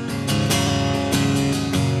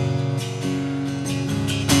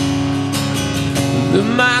 The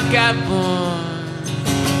mark I born,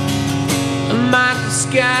 a mark is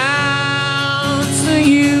gone to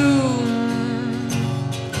you,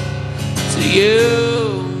 to you.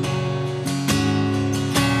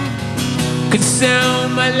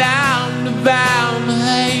 Consume my loud, devour my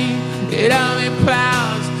hate, it only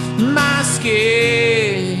powers my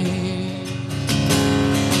skin.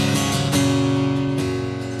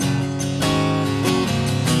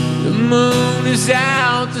 The moon is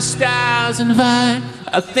out, the stars invite.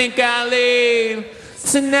 I think I'll leave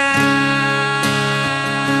tonight.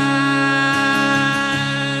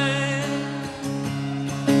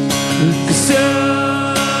 So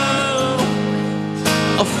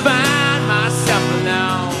I'll find myself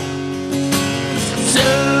alone. So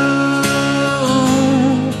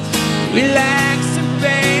relax and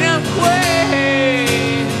fade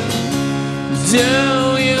away. Do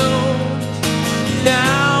you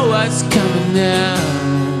know what's coming now?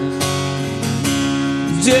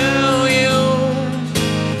 Do you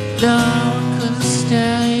know I could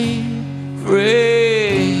stay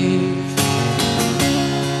free?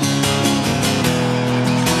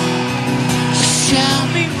 Shall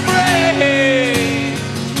be free.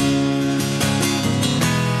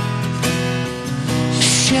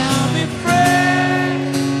 Shall be free.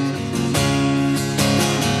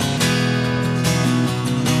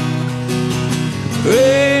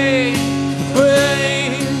 Free,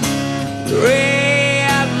 free, free.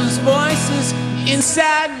 Voices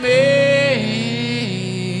inside me.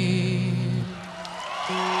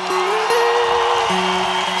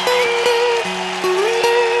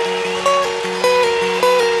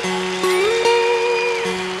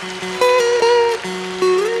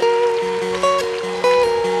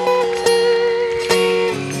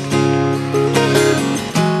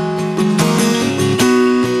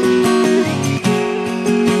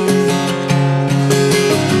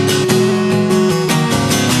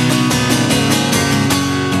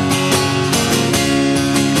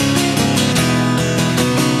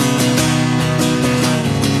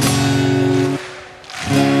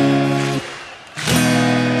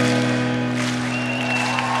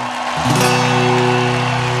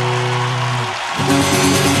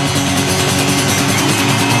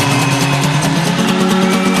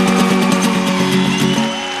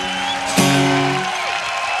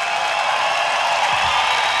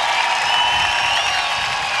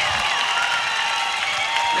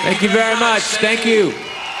 Thank you very much. Thank you.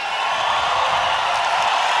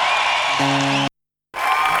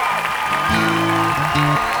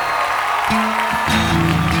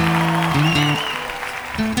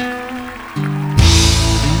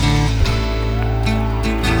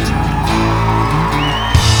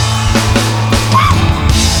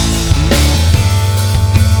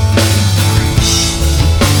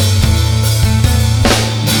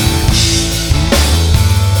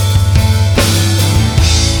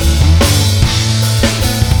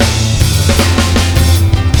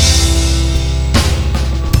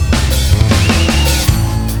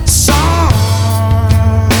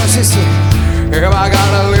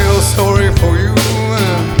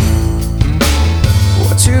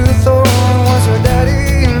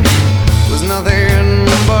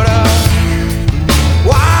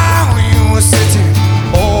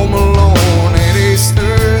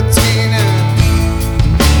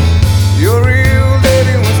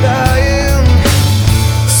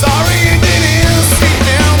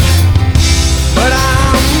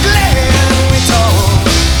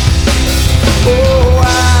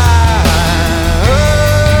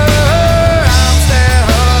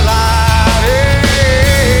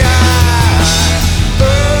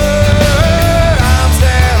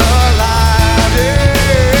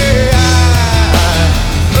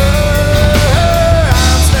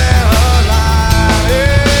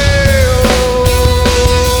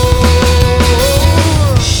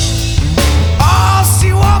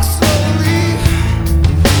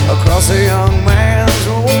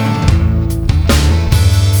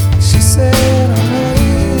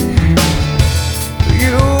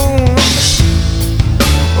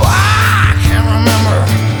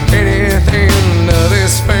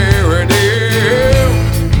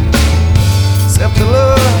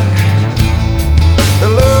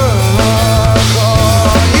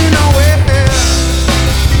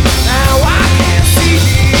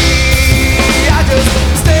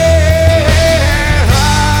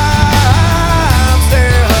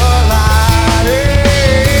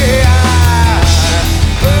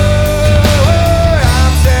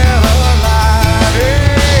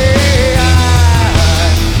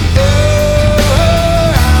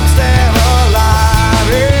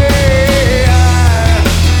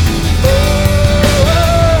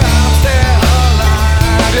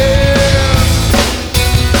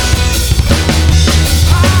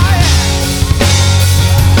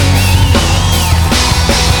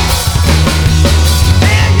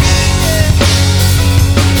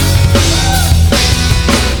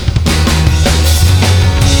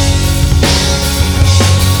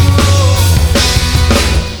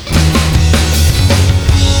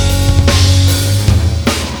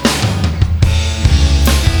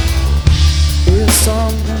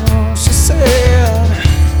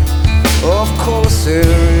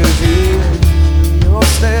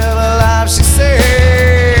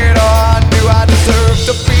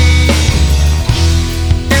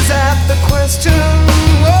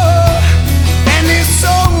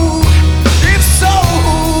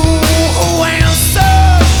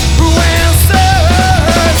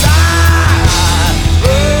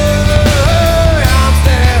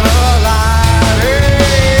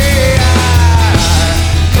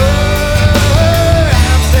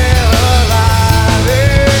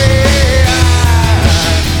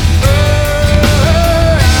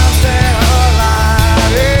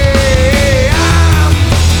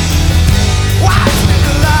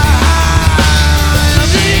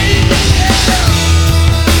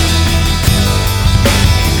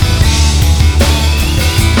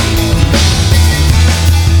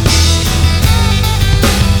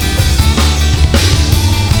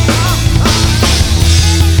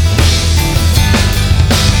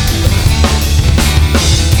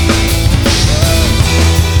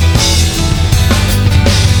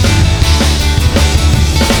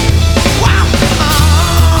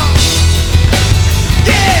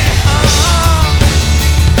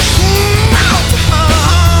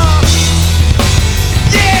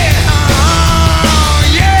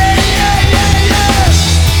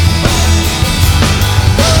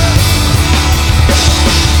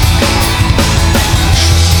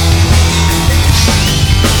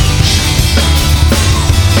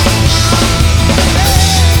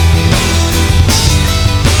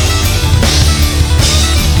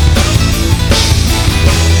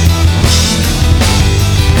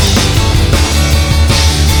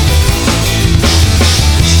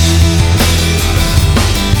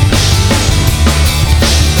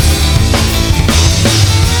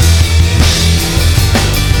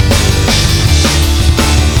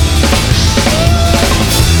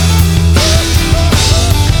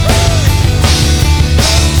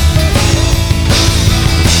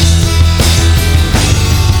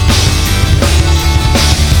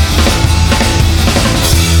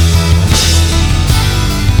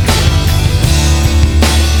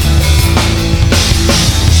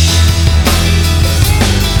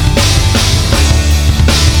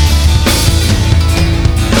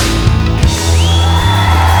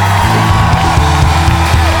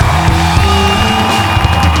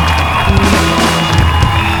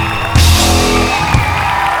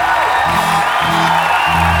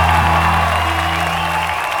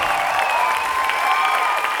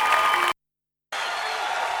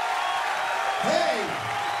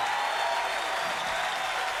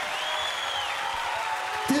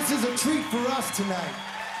 This is a treat for us tonight.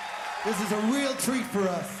 This is a real treat for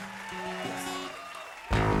us. Yes.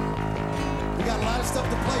 We got a lot of stuff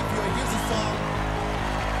to play for you. Here's a song.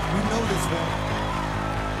 You know this one.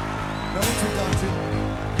 No introduction.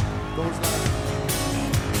 Goes like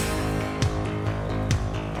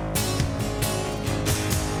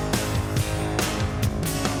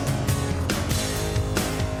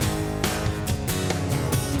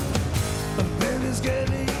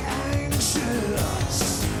getting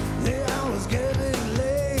anxious, the hour's getting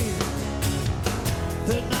late,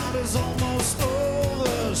 the night is almost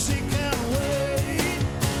over, she can't wait.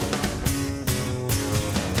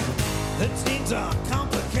 The things are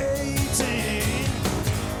complicating,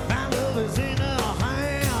 my love is in her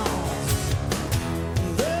hands,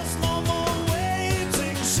 there's no more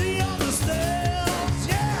waiting, she understands,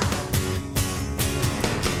 yeah.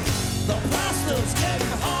 The plaster's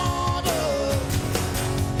getting harder,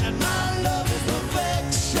 my love is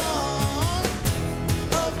perfection,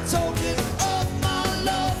 a token of my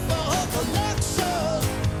love for her collection,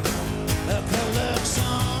 a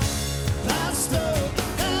collection, faster,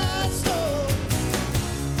 faster,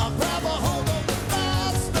 I'll grab a hold of the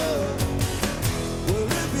faster, well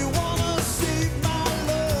if you wanna see my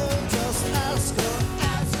love, just ask her,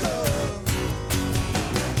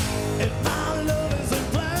 if my love isn't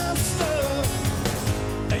plaster,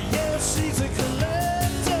 yeah she's a collection.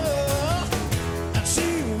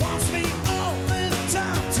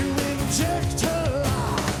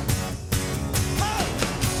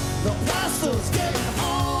 It's getting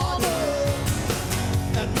harder,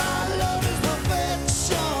 and my love is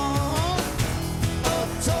perfection, a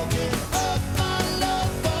token of my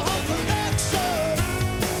love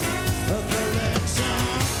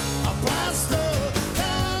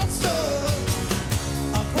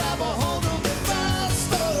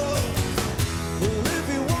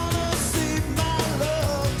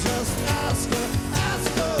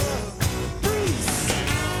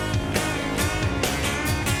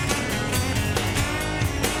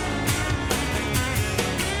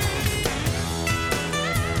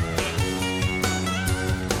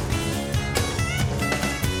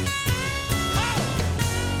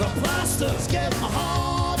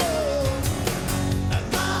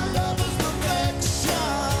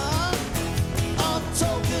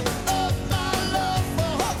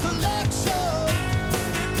for her collection,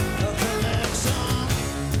 a collection,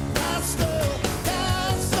 faster,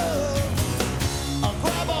 faster, I'll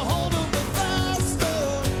grab a hold of the faster,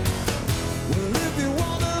 well if you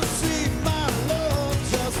wanna see my love,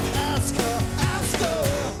 just ask her,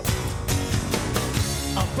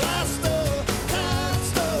 a blaster.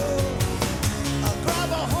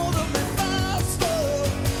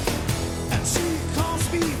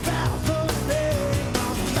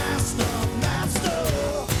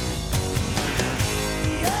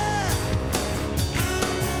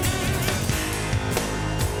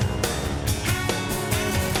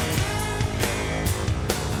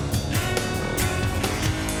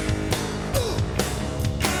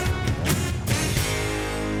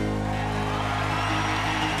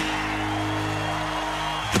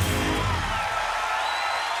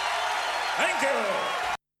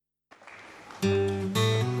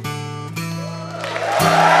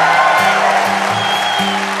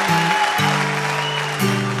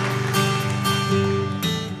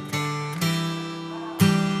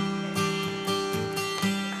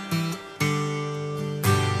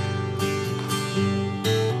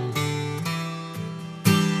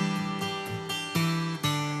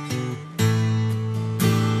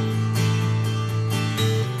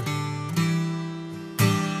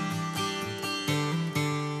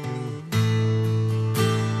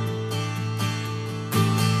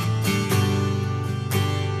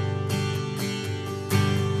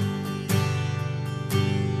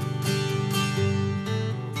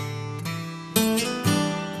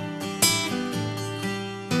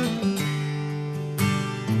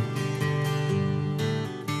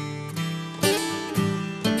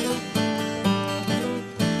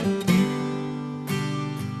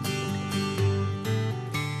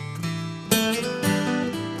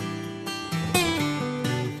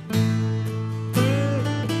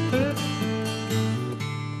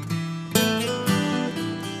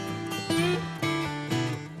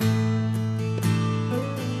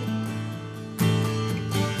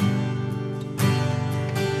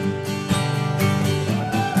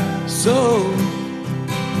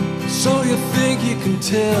 So you think you can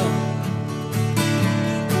tell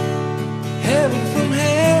heaven from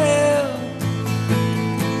hell,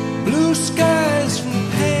 blue skies from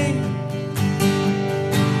pain,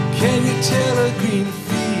 Can you tell a green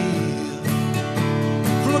field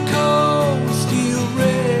from a cold steel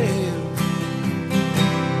rail?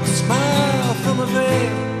 A smile from a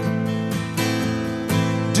veil.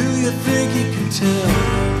 Do you think you can tell?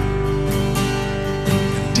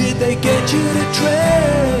 Did they get you to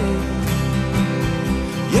trade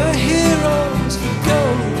your heroes for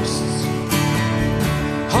ghosts,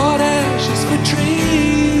 hot ashes for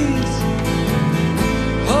trees,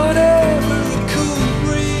 whatever a cool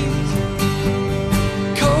breeze,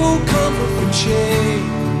 cold comfort for change?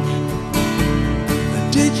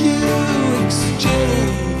 Did you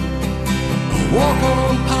exchange a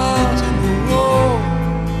walk-on part in the wall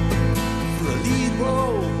for a lead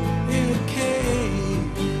role in a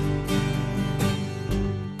cage?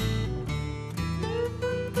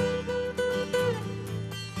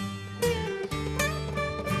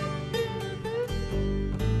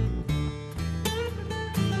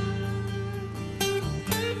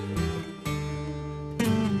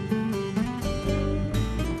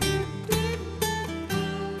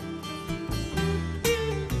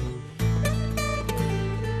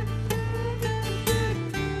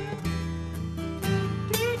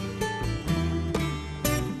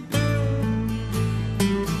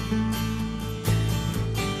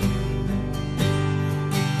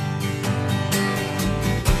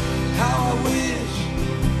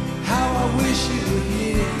 How I wish you were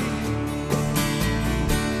here.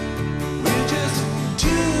 We're just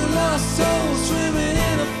two lost souls swimming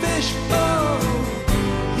in a fishbowl,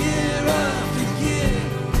 year after year,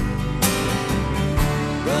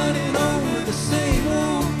 running over the same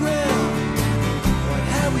old ground. What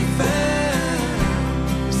have we found?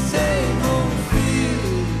 The same old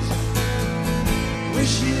fears.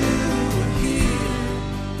 Wish you were here.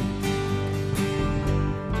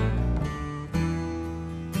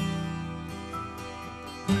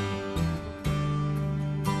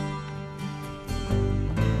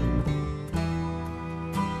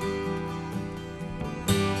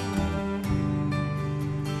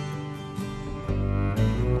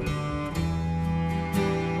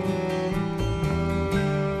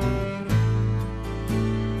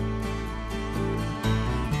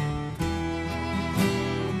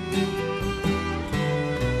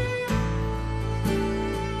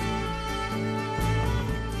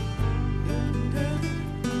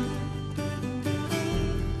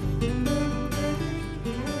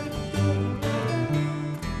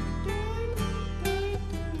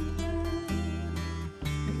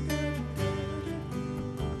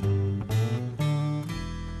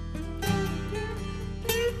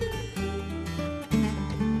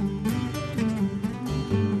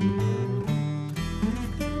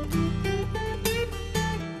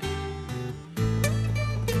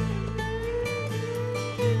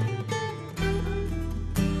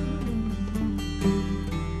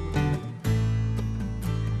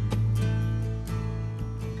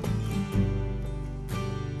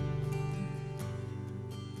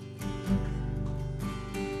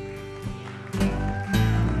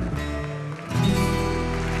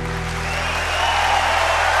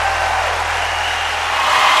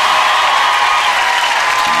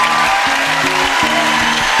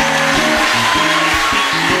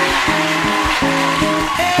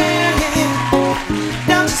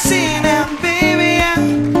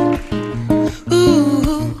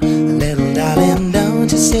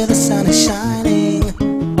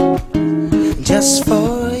 Just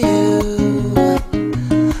for you,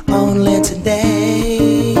 only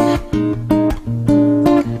today.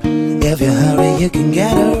 If you hurry, you can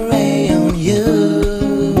get a ray on you.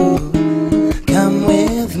 Come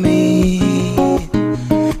with me,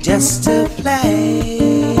 just to play.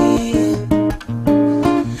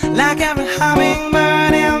 Like every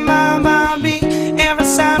hummingbird in my bumblebee, every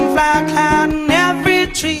sunflower cloud and every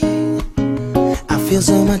tree. I feel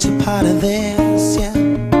so much a part of this, yeah.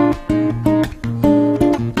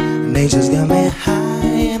 Nature's got me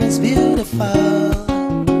high and it's beautiful.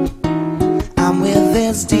 I'm with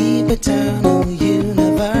this deep eternal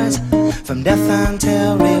universe, from death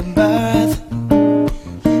until rebirth.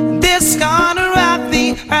 This corner of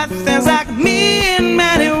the earth is like me in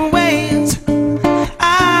many ways.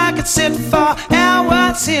 I could sit for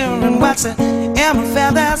hours here and watch the emerald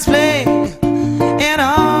feathers play. And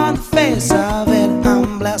on the face of it,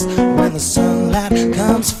 I'm blessed when the sunlight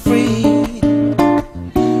comes free.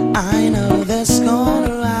 I know this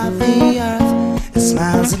corner of the earth, it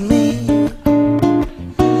smiles at me.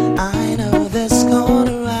 I know this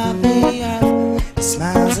corner of the earth, it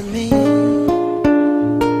smiles at me.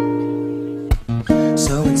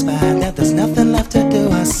 So inspired that there's nothing left to do,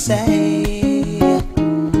 I say,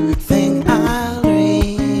 think I'll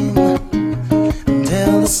dream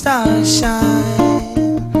until the stars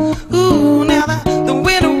shine. Ooh, now the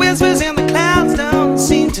winter whispers in the clouds don't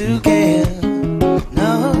seem to care.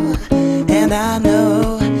 No, and I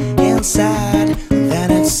know inside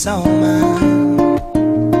that it's all mine.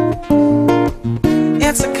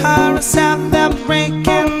 It's a chorus of the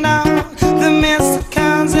breaking dawn, the mist that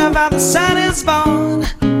comes about the sun is born,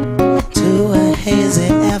 to a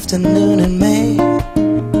hazy afternoon in May.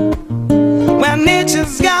 Well,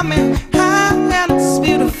 nature's got me high and it's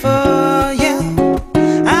beautiful, yeah.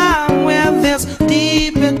 I'm with this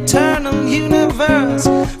deep eternal universe,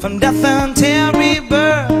 from death until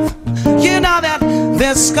rebirth. You know that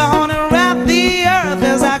this gonna wrap the earth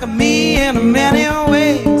is like me in many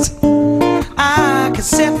ways. I could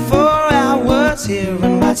sit for hours here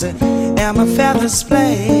and watch the emma feathers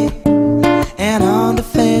play, and on the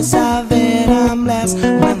face of it I'm blessed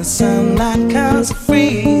when the sunlight comes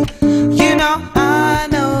free. You know, I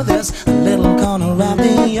know there's a little corner of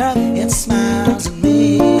the earth, it smiles at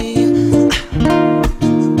me.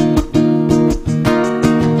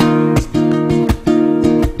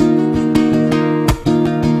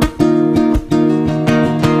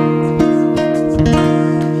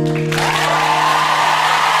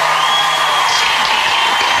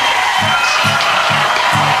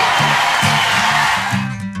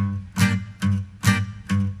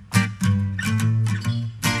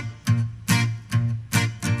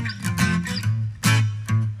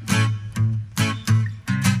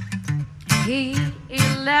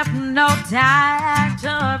 No time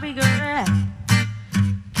to regret.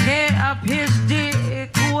 Kept his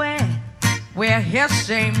dick wet where his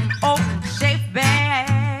same old safe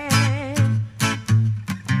bed.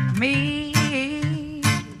 Me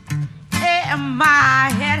and my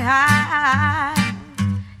head high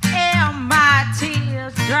and my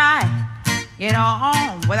tears dry, get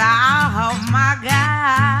on without my guy.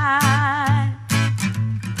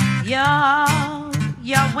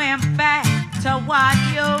 You went back to what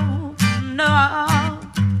you know,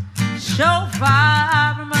 so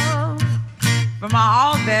far removed from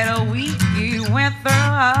all that we went through.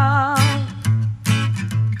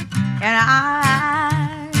 And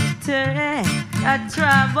I took a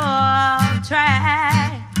troubled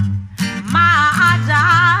track, my odds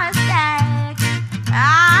are stacked,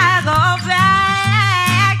 I go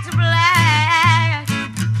back to black.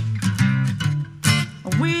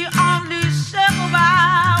 We only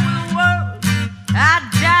survive with words, I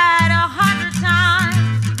died 100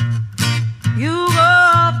 times. You go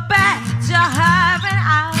back to heaven,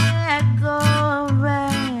 I go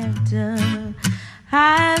back to,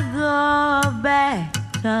 I go back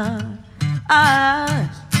to us.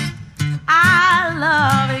 I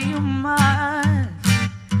love you much.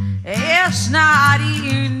 It's not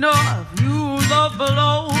enough. You love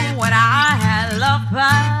below what I had loved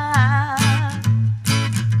by.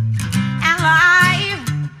 And life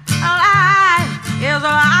is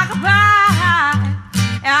like a pie,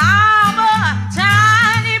 and I'm a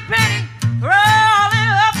tiny penny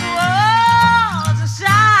rolling up towards the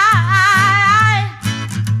side.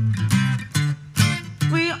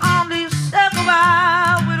 We only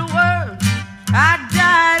survive with a word, I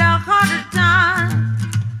died 100 times.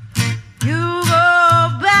 You go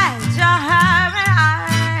back to heaven,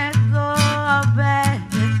 I go back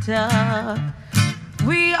to.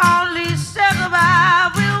 We only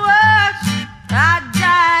survive with words, I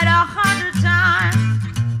died 100 times.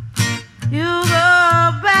 You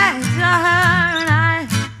go back to her and I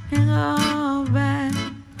go back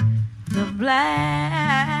to black.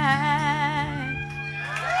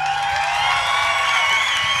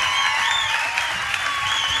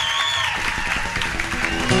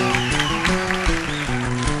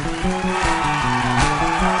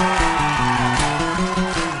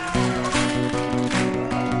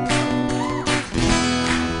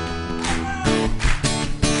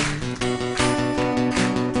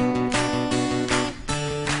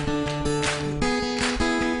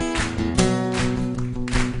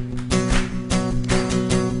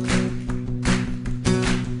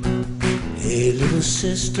 Hey little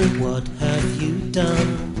sister, what have you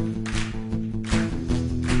done?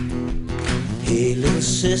 Hey little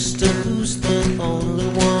sister, who's the only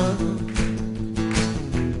one?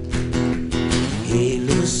 Hey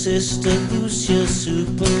little sister, who's your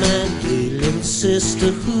Superman? Hey little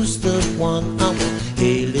sister, who's the one I want?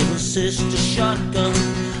 Hey little sister, shotgun.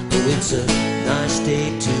 Oh, it's a nice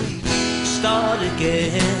day to start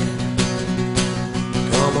again.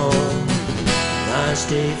 Come on, nice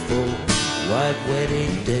day for white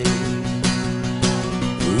wedding day.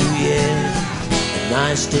 Ooh yeah, a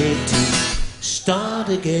nice day to start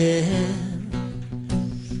again.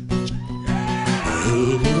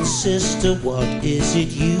 Hey little sister, what is it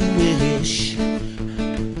you wish?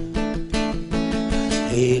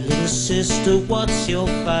 Hey little sister, what's your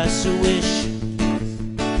vice wish?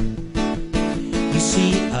 You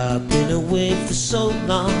see, I've been away for so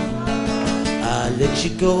long, I let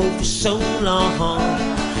you go for so long.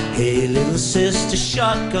 Hey little sister,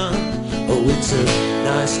 shotgun, oh it's a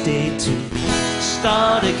nice day to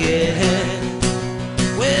start again.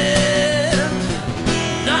 Well,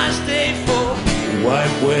 nice day for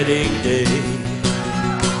white wedding day.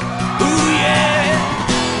 Ooh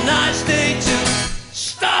yeah, nice day to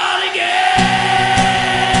start again.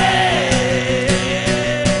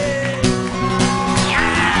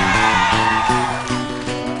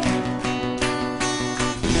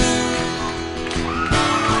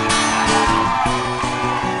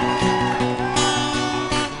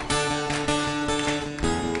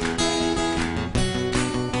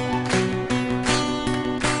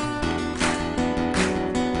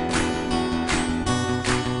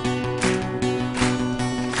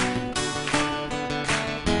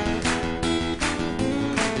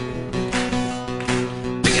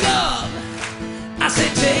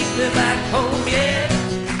 Back home, yeah.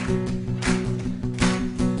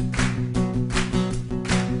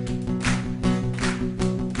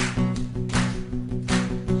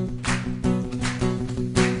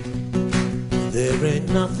 There ain't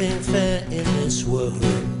nothing fair in this world,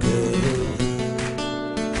 girl.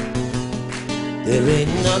 There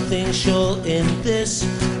ain't nothing sure in this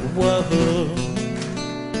world.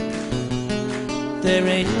 There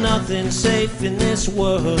ain't nothing safe in this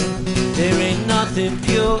world. There ain't nothing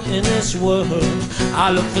pure in this world.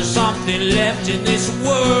 I look for something left in this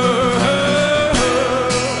world.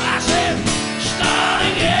 I said, start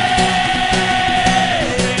again.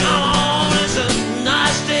 Oh, it's a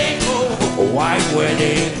nice day for a white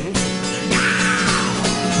wedding.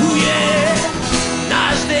 Ooh yeah,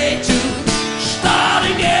 nice day to start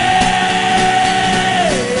again.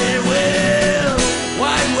 Well,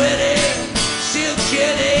 white wedding, silk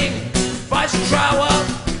shedding, vice trower.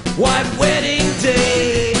 White wedding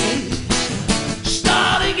day,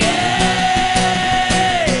 start again.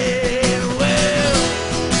 Well,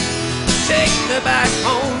 take me back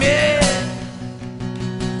home, yeah.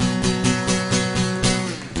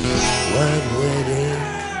 White wedding,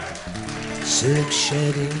 silk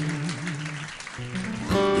shedding.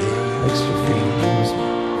 Yeah. Extra feet.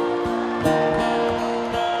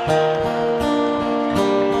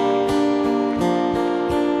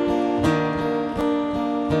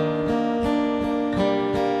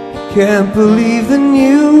 Can't believe the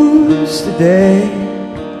news today.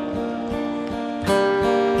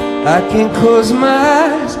 I can't close my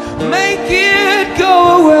eyes, make it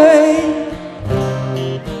go away.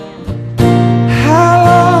 How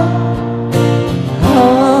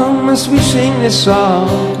long must we sing this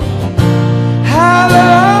song? How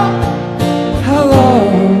long, how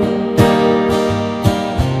long?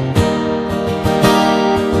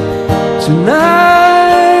 Tonight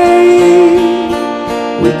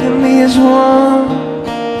we can be as one.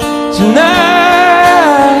 Tonight,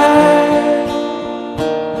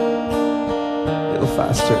 a little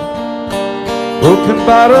faster. Broken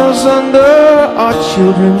bottles under our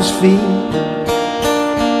children's feet,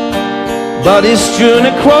 bodies strewn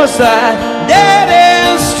across that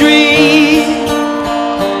dead-end street.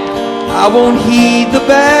 I won't heed the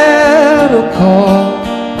battle call,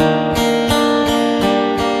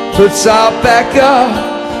 but I'll back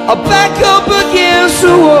up against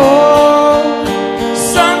the wall.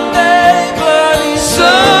 Sunday, bloody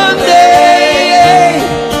Sunday,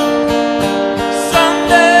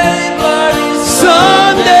 Sunday, bloody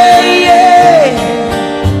Sunday,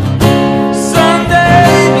 Sunday,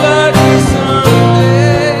 bloody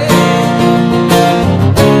Sunday,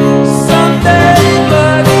 Sunday,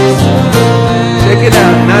 bloody Sunday. Check it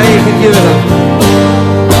out, now you can give it up.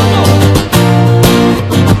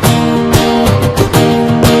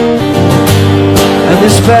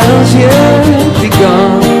 This battle's yet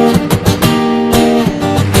begun.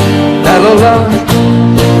 Battle on.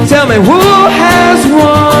 Tell me who has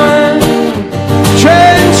won?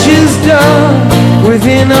 Trenches dug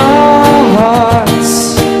within our hearts.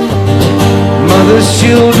 Mothers,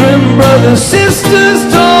 children, brothers, sisters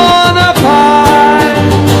torn apart.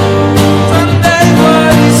 Sunday,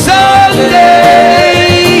 bloody Sunday,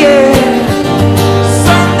 yeah.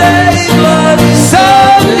 Sunday, bloody Sunday.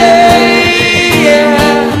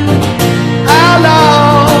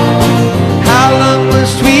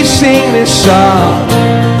 Sing this song.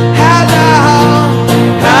 How long?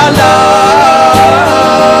 How long?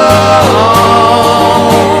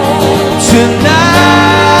 Tonight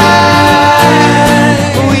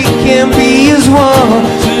we can be as one.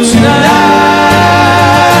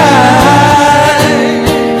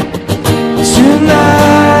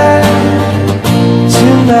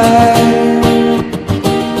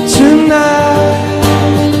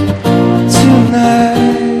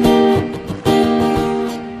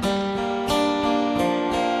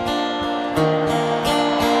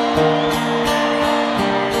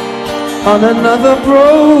 on another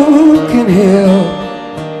broken hill.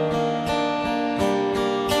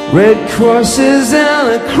 Red crosses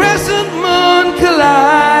and a crescent moon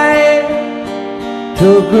collide.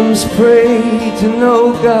 Pilgrims pray to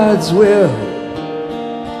know God's will.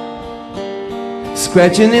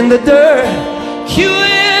 Scratching in the dirt,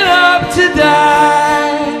 queuing up to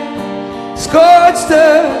die. Scorched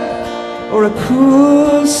earth or a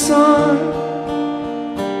cruel sun.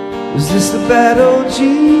 Was this the battle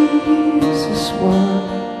Jesus won?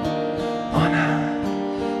 On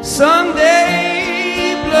a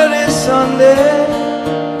Sunday, bloody Sunday.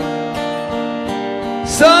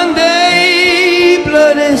 Sunday,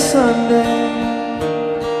 bloody Sunday.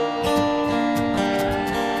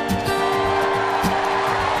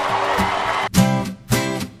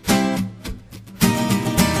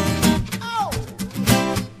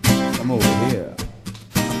 Come over here.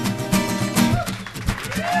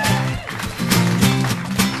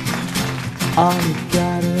 All you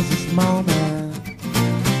got is this moment.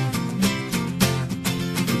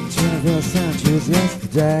 21st century's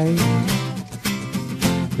yesterday.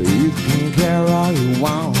 You can care all you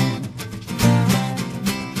want.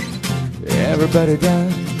 Everybody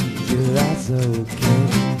does, yeah, that's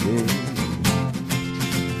okay.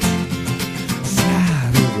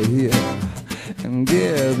 Slide over here and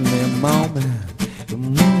give me a moment. The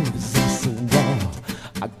moves are so raw.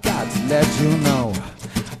 I got to let you know.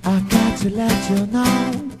 I got to let you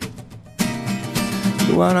know.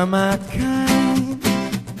 One of my kind.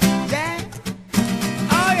 Yeah.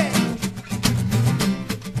 Oh yeah.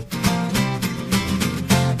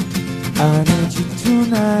 I need you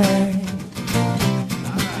tonight.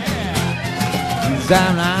 'Cause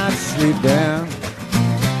I'm not sleeping.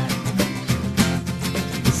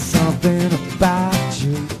 There's something about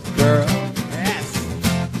you, girl. Yes.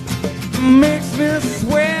 Makes me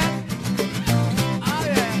sweat. Oh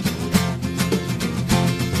yeah.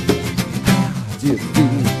 How do you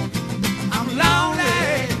feel? I'm lonely.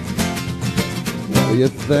 What do you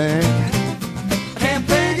think? I can't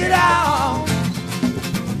think it out.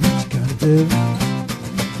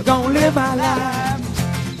 I'm gonna live my life.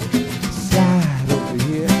 Slide over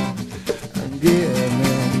here and give me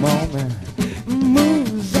a moment.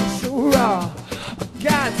 Moves are so raw. I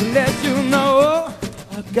got to let you know.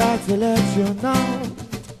 I got to let you know.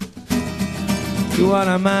 You're one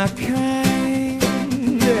of my kind.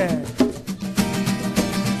 Yeah.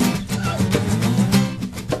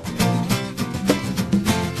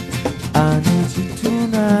 I need you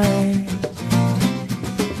tonight.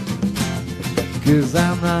 'Cause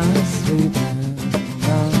I'm not sleeping,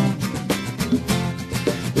 no.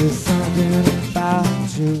 There's something about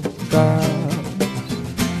you, girl.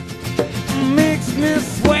 Makes me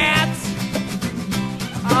sweat.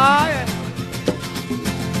 Oh yeah.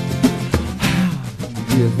 How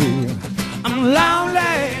do you feel? I'm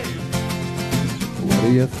lonely. What do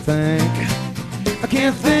you think? I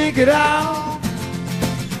can't think it out.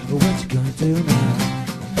 What you gonna do now?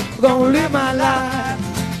 I'm gonna live my life.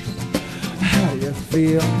 How do you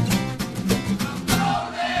feel?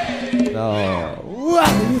 No. What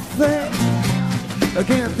do you think? I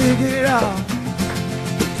can't figure it out.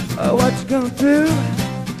 What you gonna do?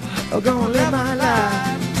 I'm gonna live my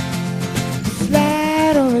life.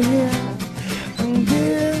 Slide over here and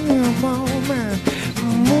give me a moment.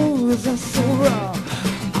 Moves are so raw.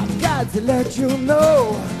 I got to let you know.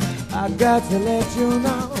 I got to let you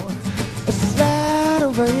know. Slide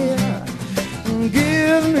over here.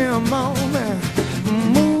 Give me a moment.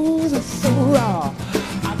 Moves are so raw.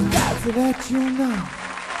 I got to let you know.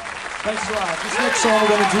 Thanks a lot. This next song we're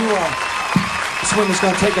gonna do. This one is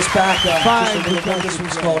gonna take us back. This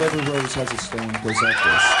one's called "Every Rose Has Its Thorn." Goes like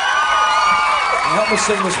this. Help me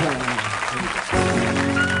sing this one.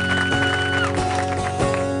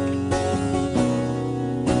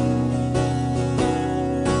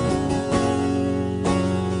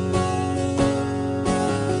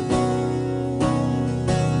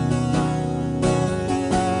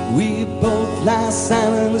 Lie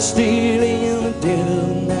silent and still in the dead of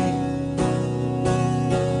night.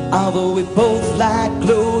 Although we both lie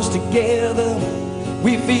close together,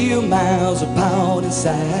 we feel miles apart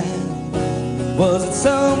inside. Was it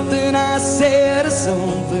something I said or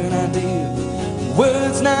something I did?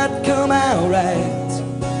 Words not come out right.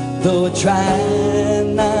 Though I tried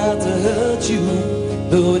not to hurt you,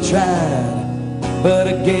 though I tried. But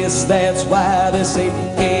I guess that's why they say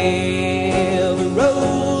every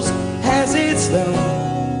rose has its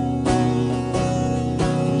thorn,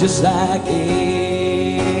 just like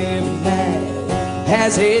every night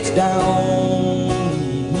has its dawn,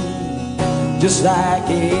 just like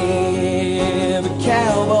every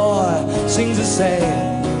cowboy sings a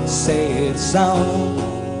sad sad song.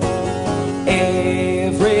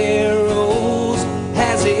 Every rose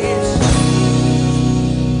has its.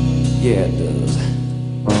 Yeah, it does.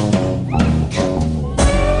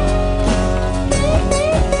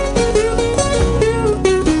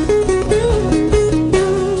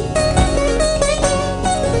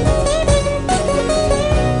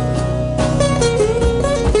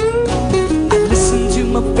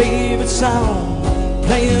 Song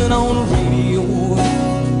playing on the radio.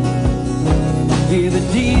 Hear the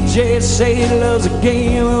DJ say he loves a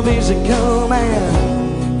game of easy come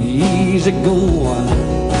and easy go.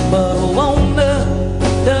 But I wonder,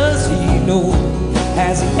 does he know,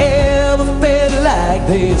 has he ever felt like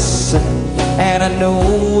this? And I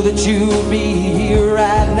know that you'll be here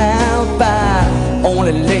right now if I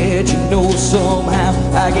only let you know somehow.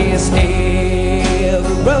 I guess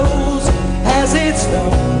every rose has its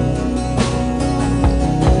thorn,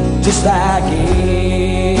 just like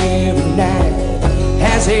every night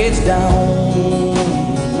has its dawn.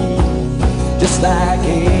 Just like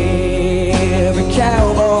every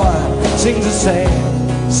cowboy sings a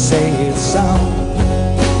sad, sad song.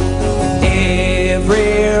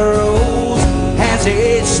 Every rose has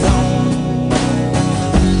its thorn.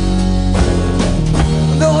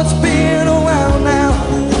 Though it's been a while now,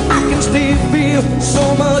 I can still feel so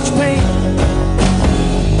much pain,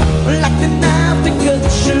 like the knife that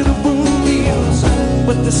cuts you the wound heals,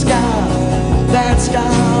 but the scar, that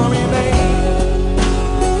scar remains.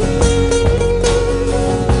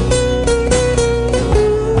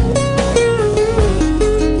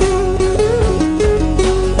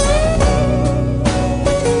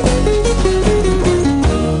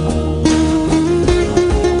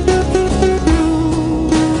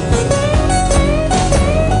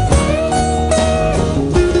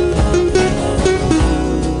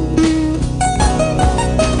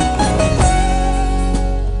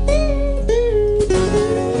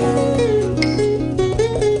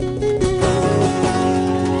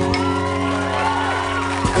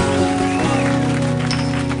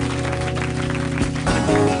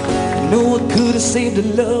 Saved the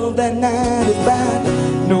love that night if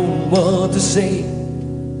I know what to say.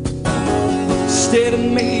 Instead of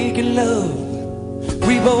making love,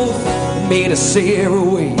 we both made a separate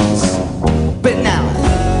ways. But now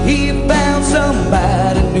he found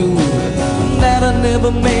somebody new that I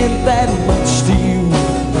never meant that much to you.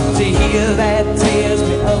 To hear that tears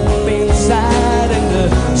me up inside, and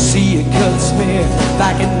to see it cuts me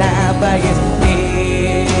like a knife. I guess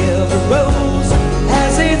every rose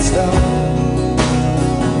has its thorn,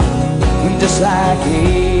 just like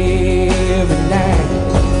every night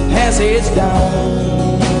has its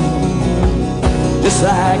dawn. Just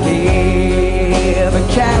like every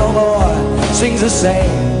cowboy sings a sad,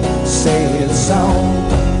 sad song.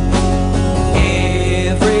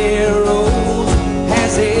 Every rose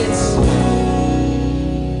has its.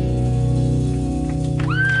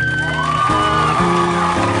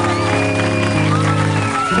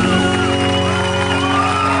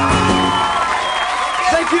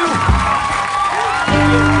 Thank you.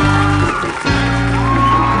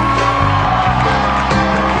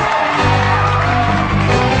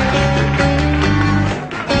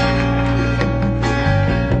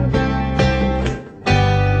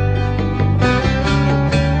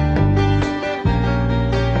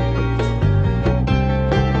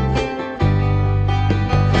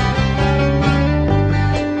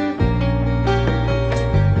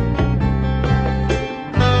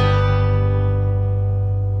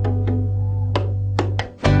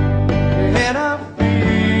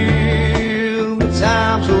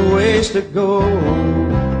 To go.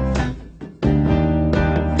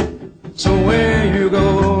 So where you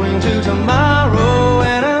going to tomorrow?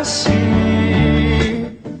 And I see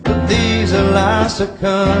that these are lies to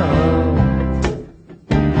come.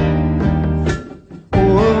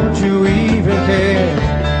 Would you even care?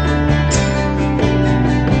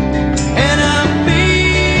 And I'm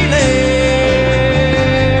feeling,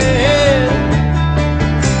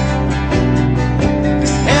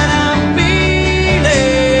 and I'm feeling.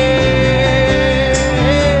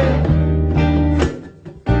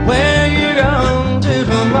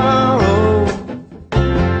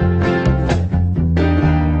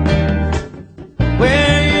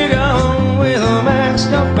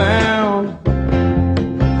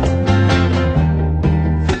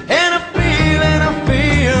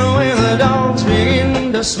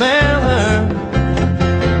 Smell her.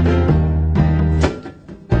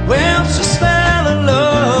 Well, she smell of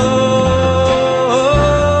love.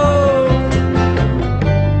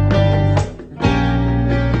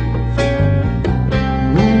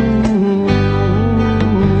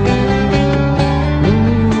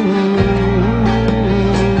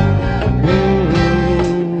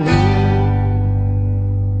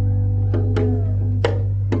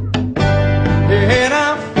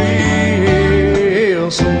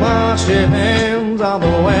 wash your hands of the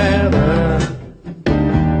weather.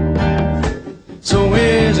 So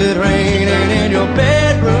is it raining in your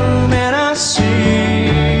bedroom? And I see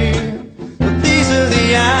that these are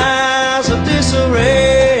the eyes of disarray.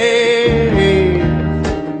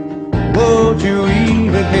 Would you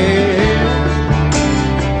even care?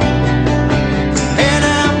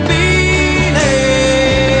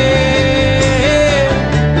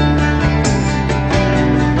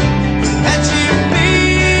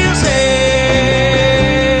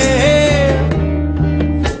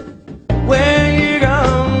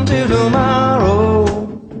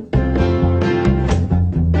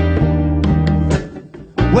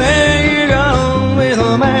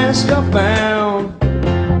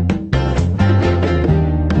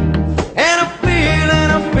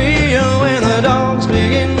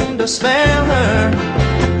 Smell her.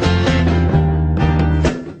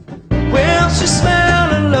 Well, she's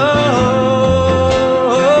smelling love.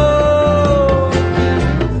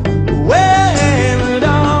 When the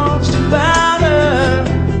dogs divide her,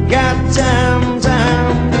 got time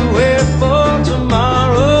to wait for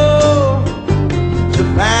tomorrow to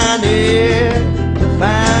find it, to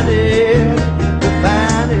find it, to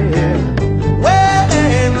find it.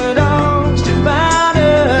 When the dogs divide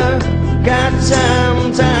her, got time.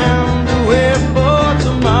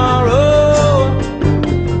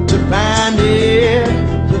 To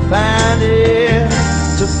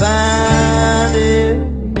find it,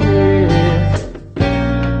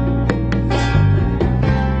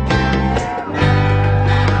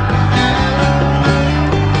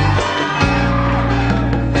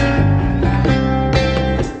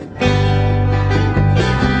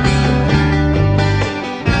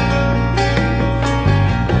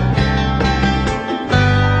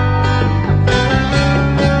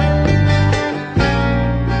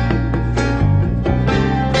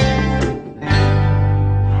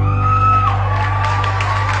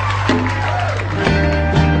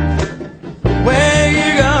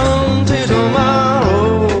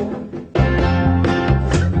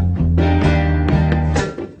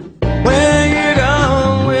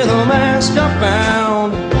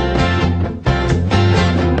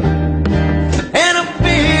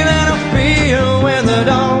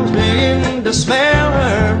 smell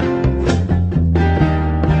her.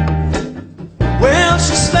 Well,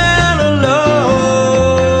 she smell alone.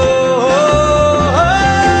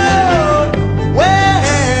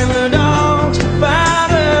 When the dogs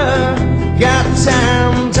find her, got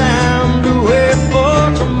time to wait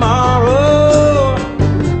for tomorrow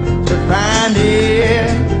to find it,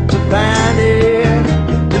 to find it,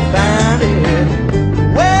 to find it.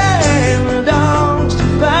 When the dogs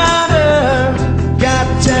find her, got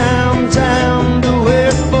time to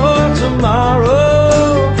wait for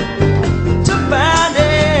tomorrow to find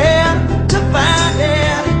it, to find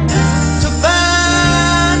it, to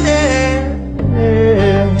find it.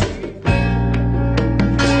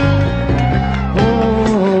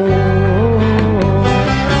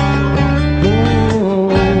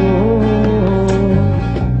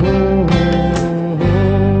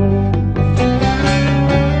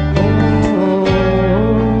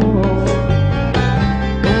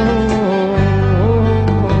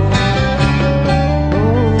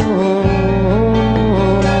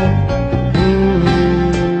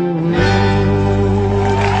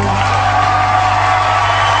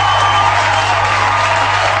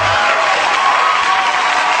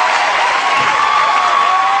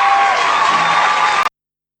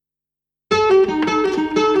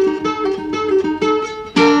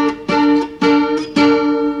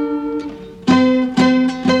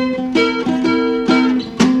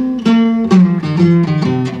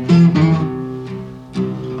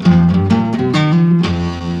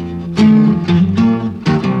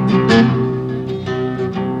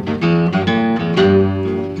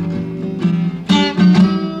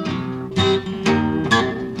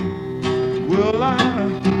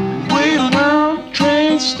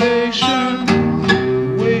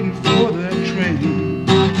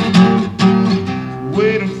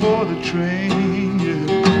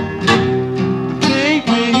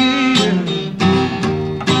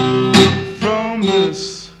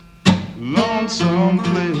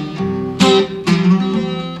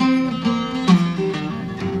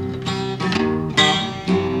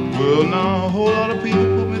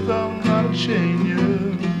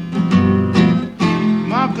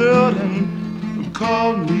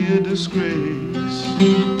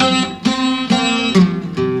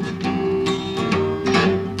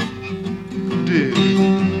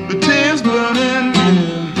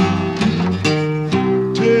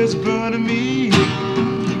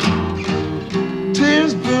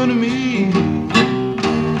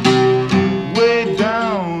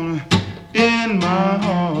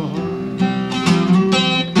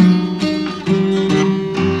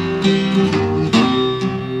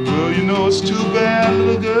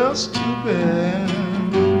 yeah.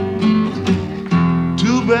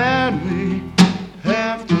 Too bad we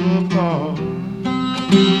have to part.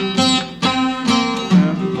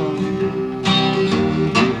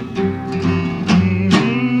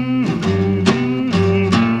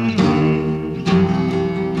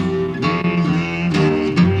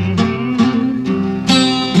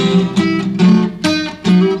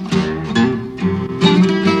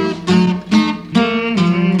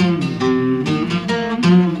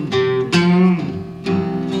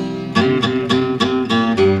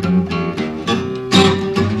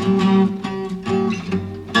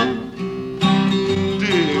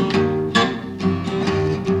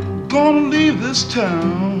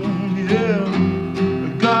 Town, yeah, I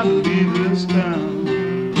gotta leave this town.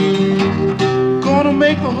 Gonna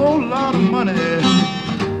make a whole lot of money.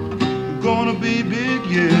 Gonna be big,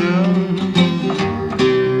 yeah.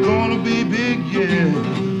 Gonna be big, yeah.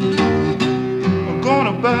 I'm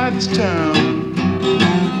gonna buy this town.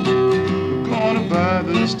 I'm gonna buy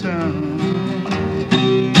this town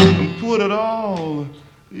and put it all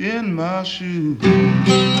in my shoe.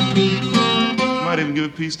 Might even give a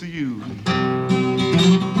piece to you.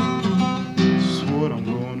 That's what I'm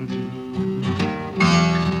gonna do.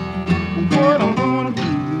 What I'm gonna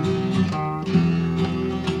do.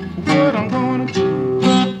 What I'm gonna do.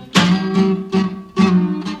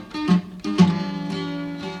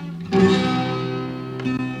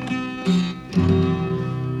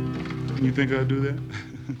 You think I'd do that?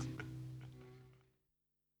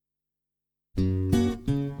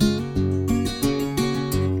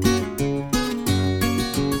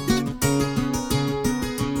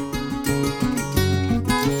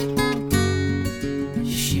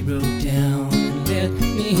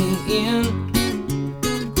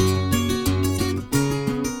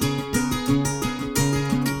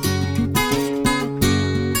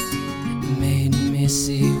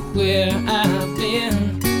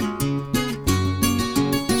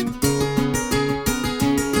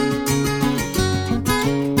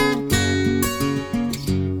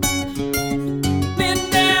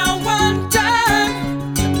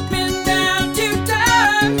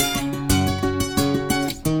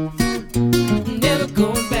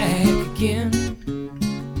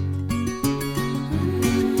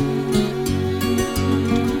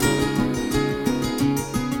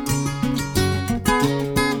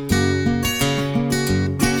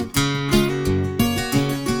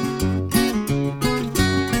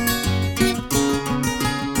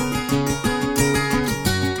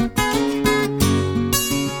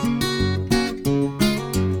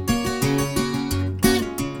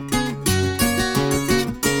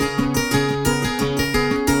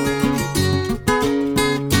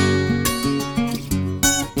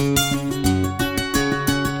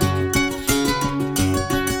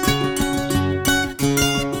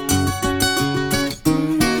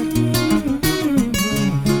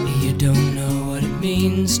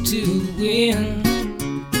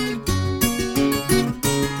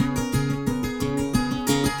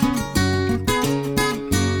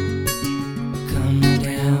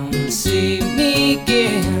 Save